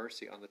without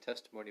mercy on the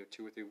testimony of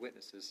 2 or 3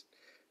 witnesses.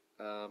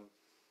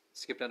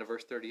 Skip down to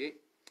verse 38.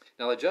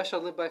 Now the just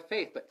shall live by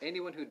faith, but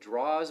anyone who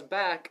draws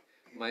back,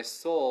 my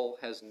soul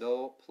has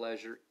no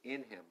pleasure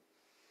in him.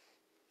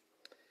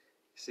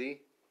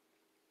 See,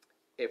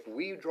 if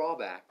we draw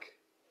back,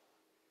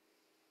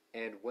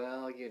 and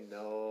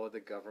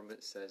the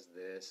government says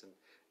this,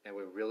 and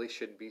we really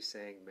shouldn't be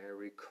saying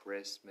Merry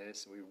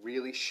Christmas, and we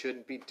really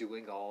shouldn't be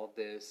doing all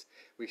this,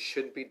 we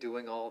shouldn't be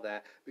doing all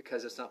that,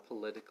 because it's not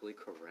politically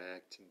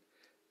correct,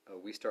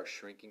 and we start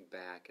shrinking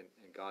back,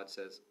 and God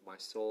says, my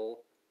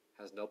soul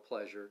has no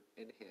pleasure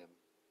in him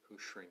who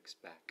shrinks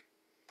back,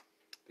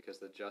 because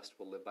the just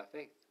will live by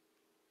faith.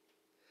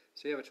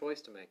 So you have a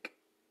choice to make.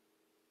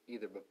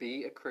 Either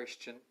be a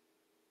Christian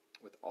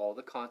with all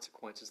the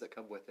consequences that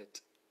come with it,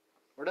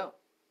 or don't.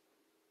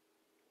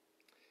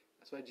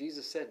 That's why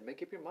Jesus said,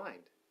 make up your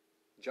mind.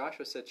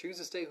 Joshua said, choose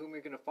this day whom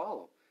you're going to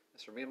follow.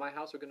 As for me and my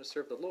house, we're going to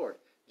serve the Lord.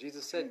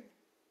 Jesus said,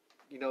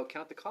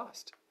 count the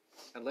cost.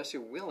 Unless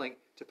you're willing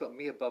to put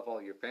me above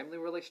all your family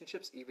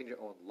relationships, even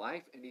your own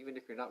life, and even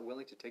if you're not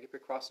willing to take up your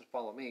cross and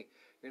follow me,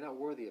 you're not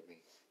worthy of me.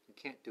 You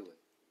can't do it.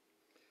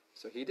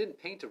 So he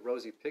didn't paint a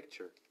rosy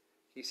picture.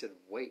 He said,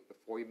 wait,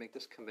 before you make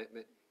this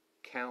commitment,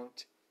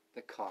 count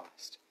the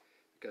cost.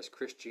 Because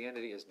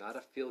Christianity is not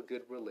a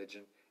feel-good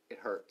religion. It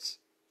hurts.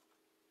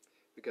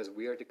 Because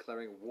we are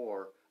declaring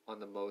war on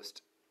the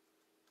most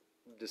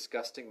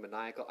disgusting,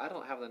 maniacal, I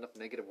don't have enough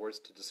negative words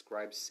to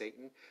describe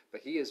Satan,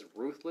 but he is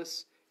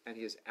ruthless, and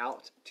he is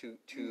out to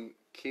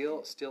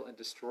kill, steal, and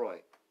destroy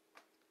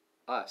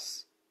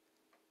us.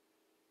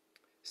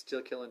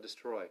 Steal, kill, and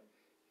destroy.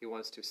 He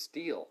wants to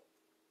steal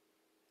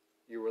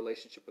your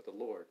relationship with the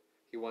Lord.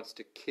 He wants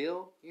to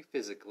kill you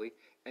physically,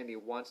 and he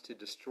wants to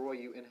destroy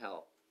you in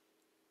hell.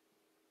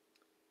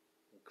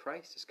 And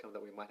Christ has come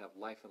that we might have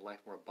life and life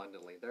more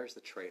abundantly. There's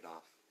the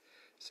trade-off.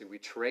 See, we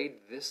trade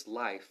this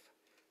life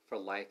for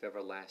life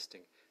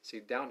everlasting. See,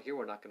 down here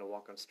we're not going to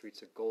walk on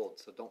streets of gold,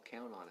 so don't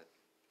count on it.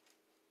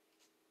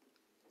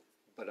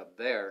 But up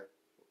there,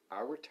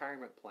 our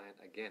retirement plan,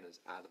 again, is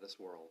out of this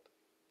world.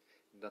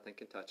 Nothing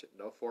can touch it.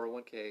 No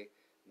 401k,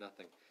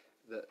 nothing.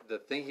 The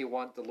thing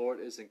the Lord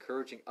is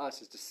encouraging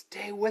us is to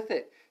stay with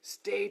it.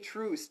 Stay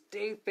true.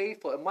 Stay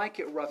faithful. It might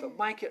get rough. It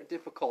might get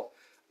difficult.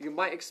 You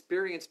might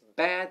experience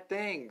bad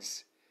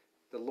things.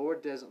 The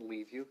Lord doesn't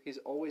leave you. He's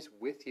always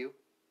with you.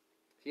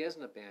 He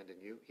hasn't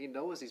abandoned you. He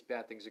knows these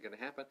bad things are going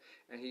to happen.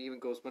 And he even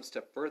goes one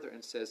step further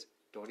and says,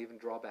 don't even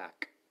draw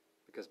back,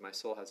 because my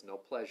soul has no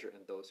pleasure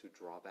in those who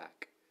draw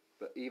back.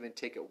 But even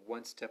take it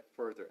one step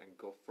further and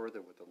go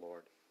further with the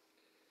Lord.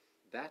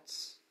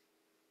 That's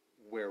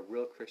where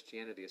real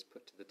Christianity is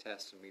put to the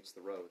test and meets the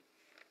road.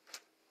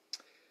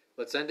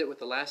 Let's end it with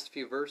the last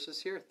few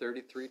verses here,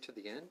 33 to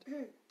the end.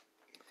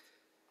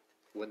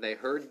 When they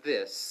heard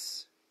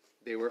this,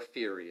 they were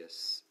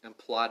furious and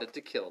plotted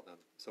to kill them.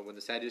 So when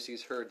the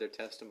Sadducees heard their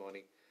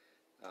testimony,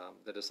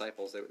 the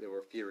disciples, they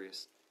were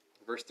furious.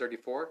 Verse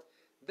 34,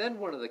 then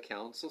one of the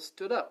council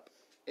stood up,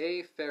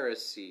 a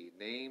Pharisee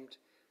named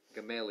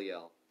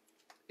Gamaliel,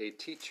 a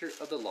teacher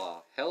of the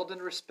law, held in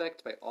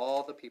respect by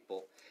all the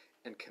people,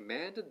 and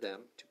commanded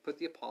them to put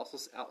the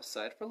apostles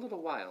outside for a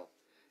little while.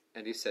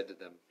 And he said to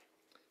them,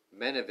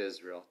 Men of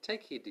Israel,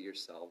 take heed to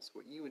yourselves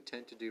what you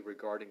intend to do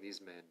regarding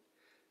these men.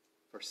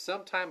 For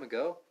some time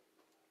ago,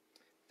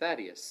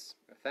 Thaddeus,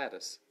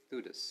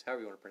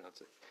 however you want to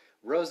pronounce it,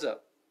 rose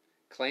up,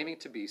 claiming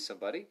to be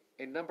somebody.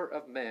 A number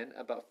of men,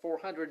 about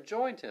 400,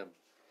 joined him.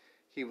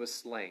 He was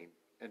slain,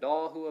 and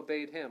all who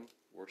obeyed him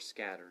were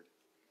scattered,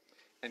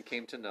 and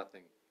came to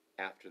nothing.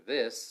 After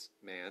this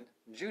man,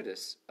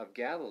 Judas of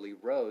Galilee,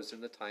 rose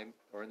in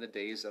the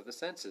days of the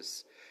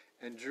census,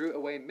 and drew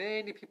away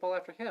many people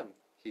after him.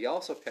 He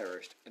also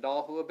perished, and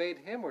all who obeyed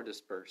him were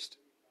dispersed.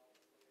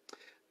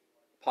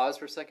 Pause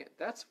for a second.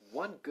 That's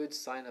one good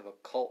sign of a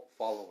cult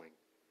following,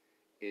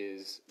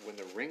 is when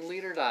the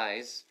ringleader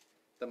dies,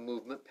 the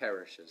movement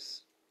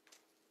perishes.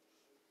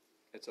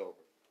 It's over.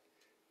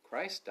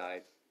 Christ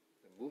died,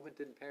 the movement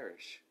didn't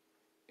perish.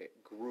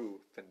 It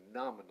grew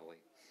phenomenally.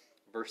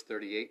 Verse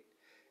 38,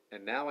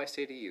 and now I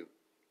say to you,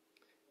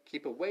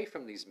 keep away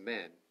from these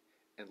men,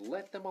 and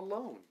let them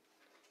alone.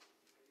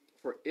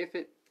 For if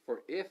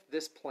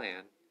this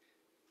plan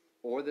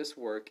or this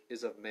work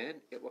is of men,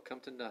 it will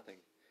come to nothing.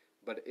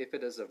 But if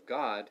it is of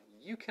God,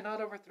 you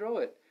cannot overthrow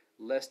it,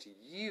 lest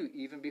you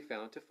even be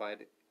found to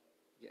fight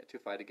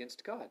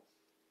against God.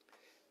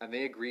 And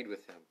they agreed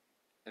with him.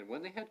 And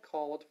when they had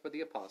called for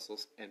the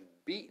apostles and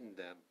beaten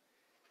them,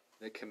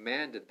 they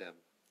commanded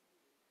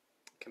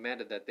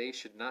that they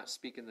should not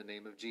speak in the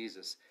name of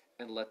Jesus,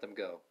 and let them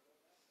go.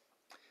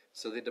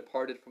 So they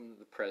departed from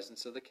the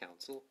presence of the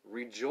council,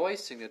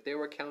 rejoicing that they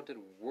were counted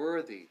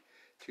worthy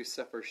to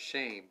suffer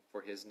shame for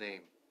his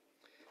name.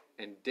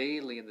 And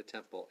daily in the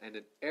temple and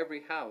in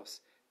every house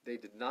they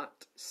did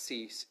not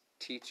cease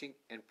teaching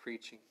and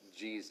preaching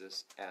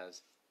Jesus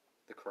as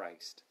the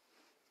Christ.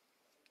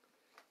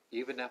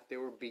 Even after they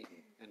were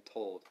beaten and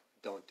told,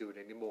 don't do it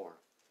anymore,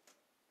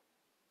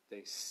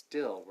 they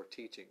still were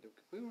teaching.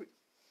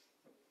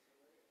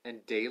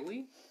 And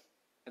daily?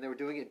 And they were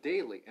doing it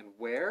daily. And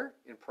where?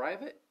 In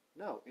private?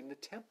 No, in the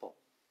temple.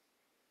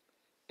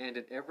 And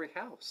in every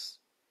house.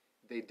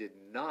 They did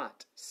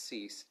not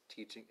cease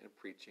teaching and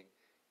preaching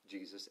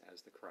Jesus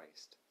as the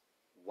Christ.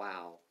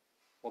 Wow.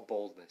 What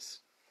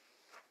boldness.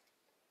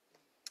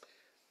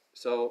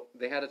 So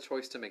they had a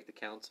choice to make, the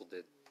council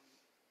did.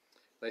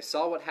 They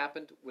saw what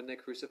happened when they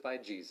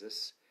crucified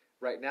Jesus.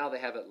 Right now they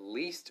have at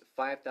least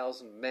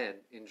 5,000 men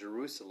in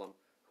Jerusalem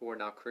who are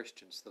now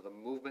Christians. So the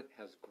movement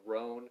has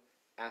grown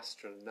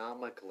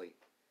astronomically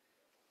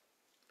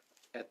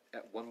at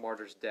one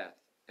martyr's death.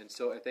 And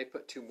so if they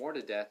put 2 more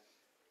to death,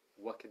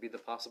 what could be the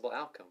possible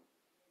outcome?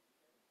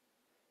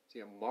 See,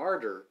 a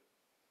martyr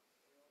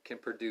can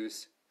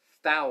produce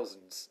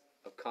thousands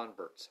of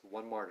converts,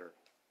 one martyr.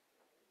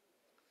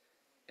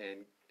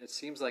 And it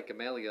seems like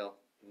Gamaliel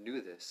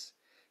knew this.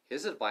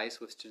 His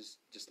advice was to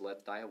just let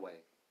it die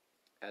away.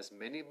 As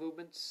many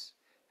movements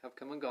have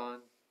come and gone,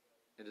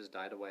 it has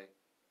died away.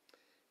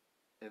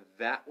 And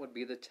that would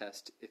be the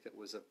test if it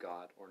was of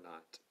God or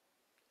not.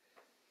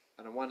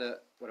 And what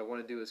I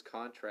want to do is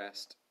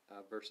contrast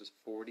verses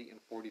 40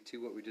 and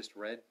 42, what we just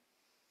read.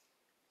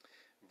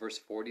 Verse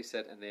 40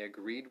 said, and they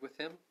agreed with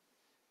him,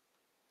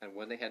 and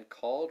when they had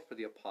called for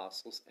the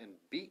apostles and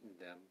beaten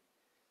them,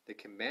 they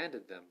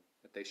commanded them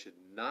that they should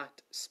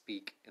not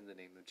speak in the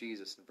name of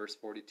Jesus. In verse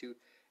 42,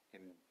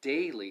 and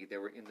daily they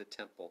were in the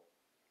temple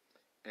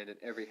and in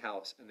every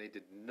house, and they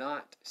did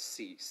not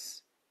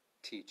cease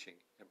teaching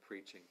and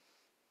preaching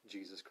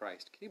Jesus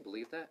Christ. Can you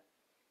believe that?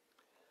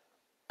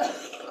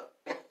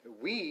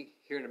 We,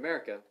 here in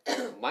America,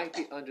 might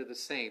be under the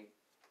same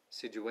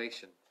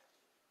situation.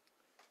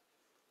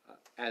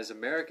 As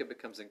America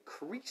becomes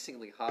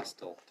increasingly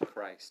hostile to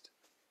Christ,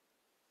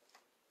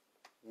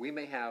 we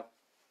may have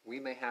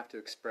to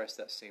express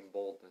that same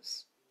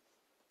boldness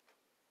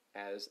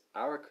as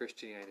our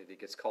Christianity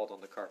gets called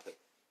on the carpet.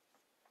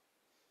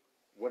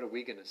 What are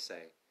we going to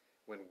say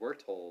when we're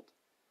told,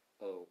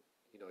 oh,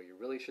 you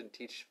really shouldn't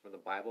teach from the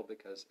Bible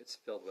because it's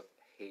filled with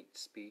hate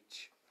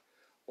speech,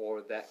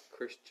 or that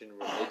Christian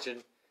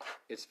religion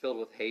is filled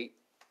with hate?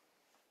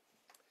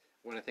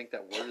 When I think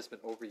that word has been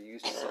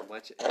overused so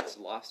much, it's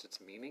lost its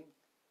meaning.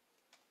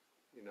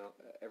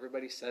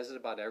 Everybody says it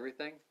about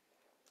everything.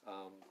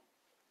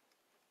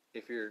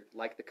 If you're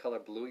like the color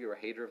blue, you're a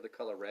hater of the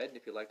color red. And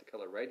if you like the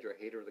color red, you're a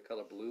hater of the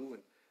color blue.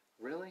 And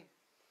really,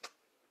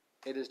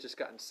 it has just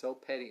gotten so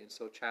petty and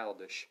so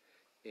childish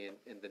in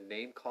the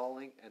name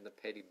calling and the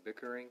petty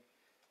bickering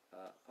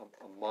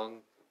among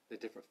the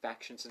different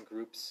factions and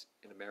groups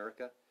in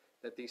America,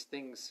 that these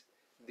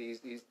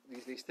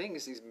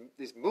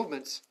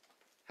movements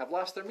have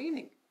lost their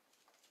meaning.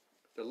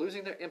 They're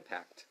losing their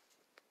impact.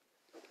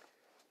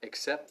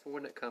 Except for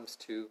when it comes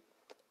to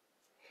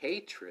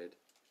hatred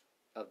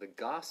of the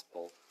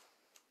gospel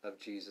of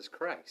Jesus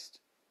Christ.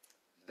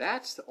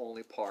 That's the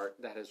only part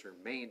that has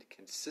remained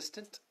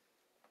consistent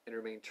and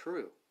remained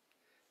true.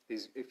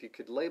 If you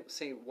could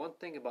say one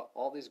thing about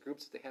all these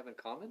groups that they have in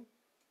common,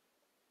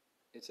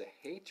 it's a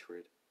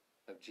hatred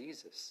of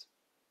Jesus.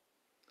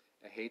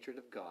 A hatred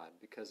of God,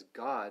 because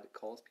God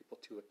calls people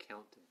to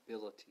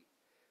accountability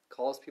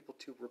calls people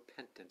to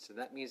repentance. And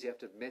that means you have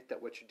to admit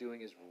that what you're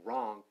doing is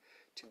wrong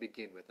to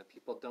begin with. And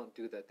people don't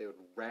do that. They would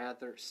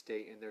rather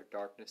stay in their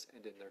darkness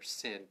and in their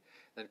sin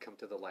than come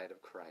to the light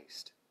of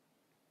Christ.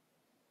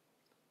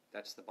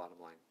 That's the bottom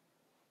line.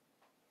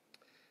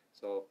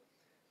 So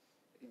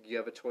you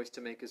have a choice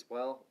to make as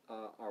well.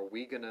 Are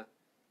we going to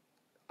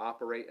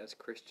operate as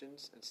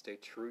Christians and stay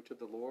true to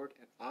the Lord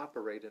and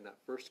operate in that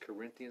 1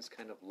 Corinthians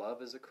kind of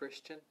love as a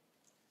Christian,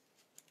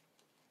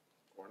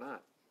 or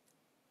not?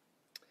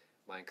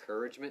 My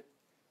encouragement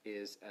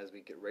is, as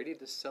we get ready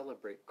to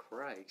celebrate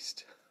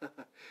Christ,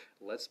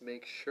 let's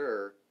make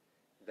sure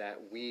that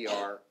we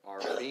are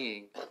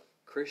being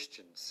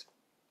Christians.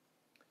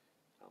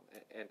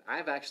 And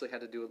I've actually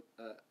had to do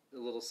a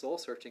little soul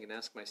searching and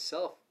ask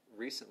myself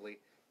recently,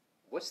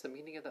 what's the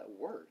meaning of that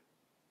word?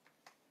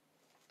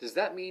 Does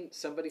that mean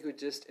somebody who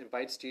just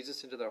invites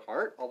Jesus into their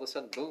heart, all of a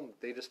sudden, boom,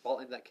 they just fall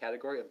into that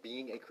category of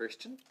being a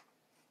Christian?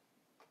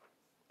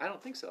 I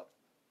don't think so.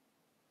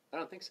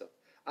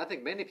 I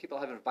think many people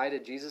have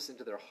invited Jesus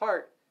into their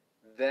heart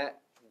that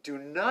do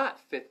not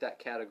fit that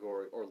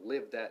category or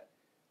live that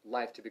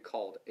life to be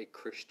called a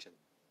Christian.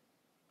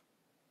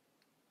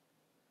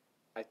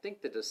 I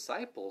think the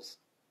disciples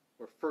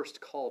were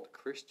first called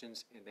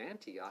Christians in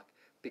Antioch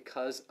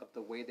because of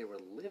the way they were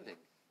living.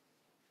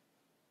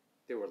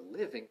 They were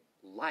living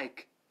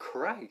like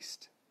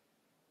Christ.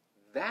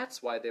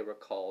 That's why they were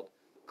called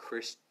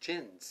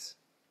Christians.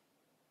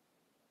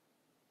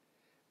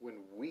 When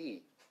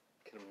we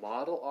can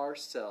model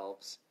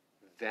ourselves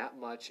that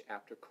much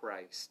after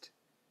Christ,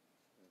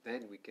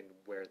 then we can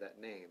wear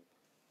that name,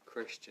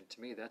 Christian.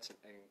 To me, that's an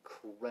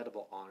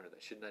incredible honor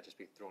that should not just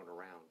be thrown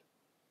around.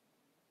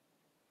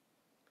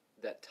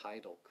 That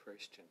title,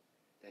 Christian,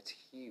 that's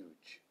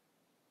huge.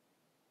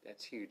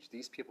 That's huge.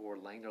 These people were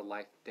laying their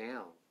life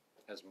down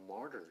as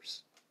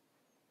martyrs.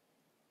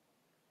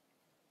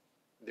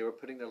 They were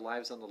putting their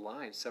lives on the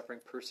line, suffering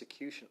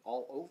persecution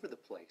all over the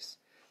place,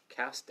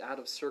 cast out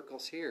of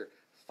circles here,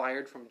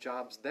 fired from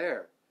jobs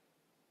there,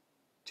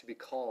 to be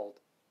called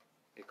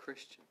a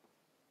Christian.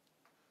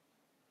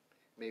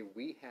 May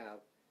we have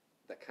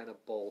that kind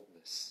of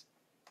boldness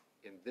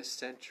in this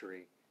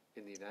century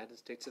in the United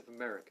States of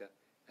America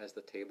as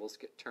the tables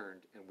get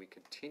turned and we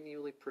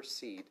continually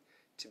proceed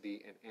to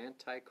be an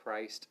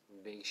antichrist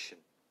nation.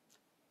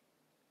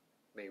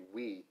 May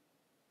we,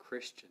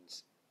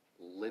 Christians,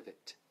 live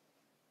it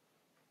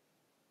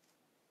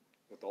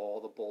with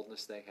all the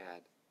boldness they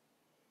had.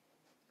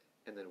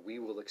 And then we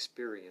will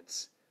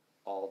experience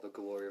all the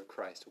glory of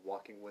Christ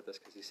walking with us,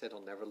 because he said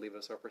he'll never leave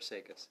us or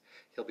forsake us.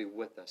 He'll be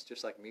with us,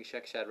 just like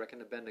Meshach, Shadrach,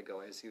 and Abednego,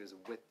 as he was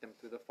with them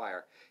through the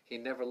fire. He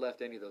never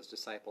left any of those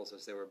disciples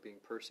as they were being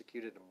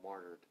persecuted and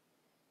martyred.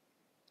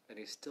 And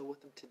he's still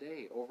with them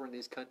today, over in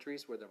these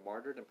countries where they're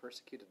martyred and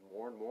persecuted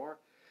more and more.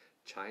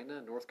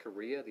 China, North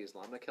Korea, the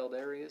Islamic-held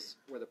areas,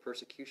 where the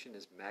persecution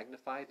is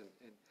magnified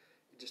and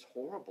just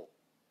horrible.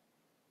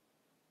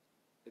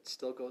 It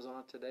still goes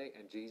on today,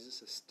 and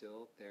Jesus is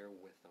still there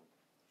with them.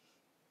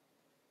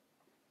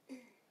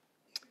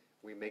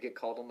 We may get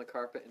called on the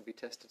carpet and be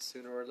tested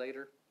sooner or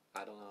later.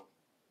 I don't know.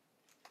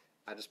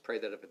 I just pray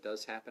that if it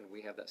does happen,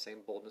 we have that same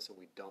boldness and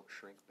we don't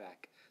shrink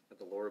back. That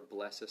the Lord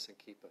bless us and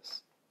keep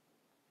us.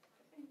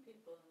 I think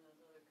people in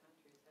those other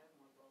countries have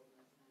more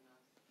boldness than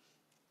us.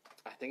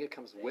 I think it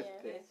comes with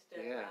They it. step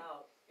Yeah.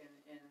 out in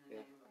the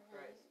name of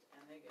Christ,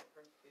 and they get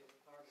persecuted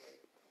hardly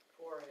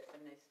for it,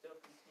 and they still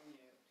continue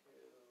to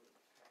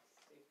have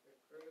secret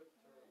groups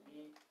or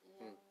meet.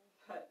 Yeah.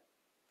 But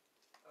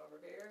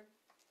over here,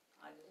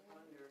 I just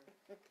wonder,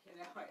 you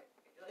know,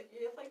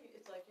 it's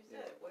like you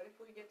said, what if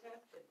we get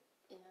tested?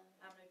 Yeah.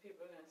 How many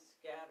people are going to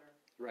scatter?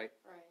 Right.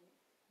 Right.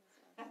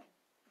 Exactly.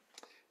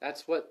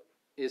 That's what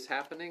is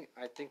happening.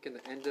 I think in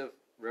the end of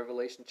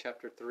Revelation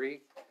chapter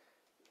 3,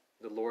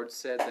 the Lord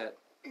said that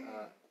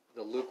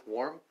the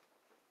lukewarm.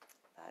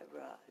 Bye,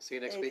 Rod. See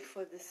you next Thanks week.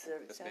 for the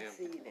service. Yes, I'll ma'am.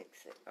 see you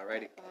next week.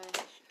 Alrighty.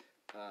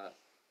 Bye.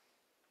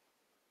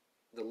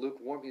 The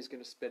lukewarm he's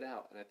going to spit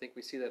out. And I think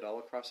we see that all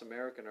across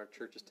America in our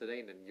churches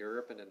today and in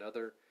Europe and in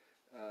other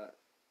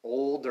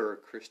older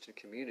Christian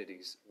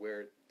communities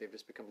where they've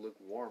just become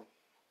lukewarm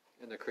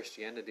in their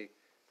Christianity.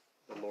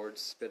 The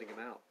Lord's spitting them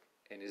out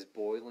and is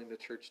boiling the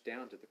church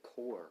down to the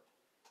core.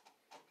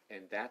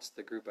 And that's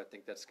the group I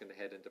think that's going to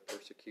head into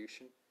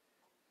persecution.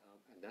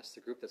 And that's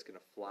the group that's going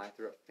to fly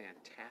through it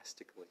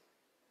fantastically.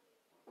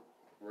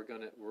 We're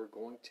going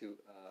to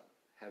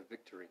have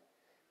victory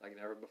like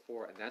never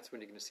before, and that's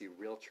when you're going to see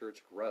real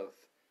church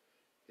growth,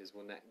 is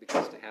when that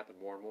begins to happen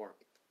more and more.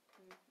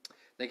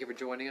 Thank you for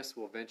joining us.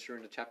 We'll venture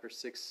into chapter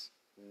 6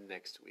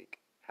 next week.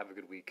 Have a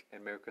good week,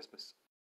 and Merry Christmas.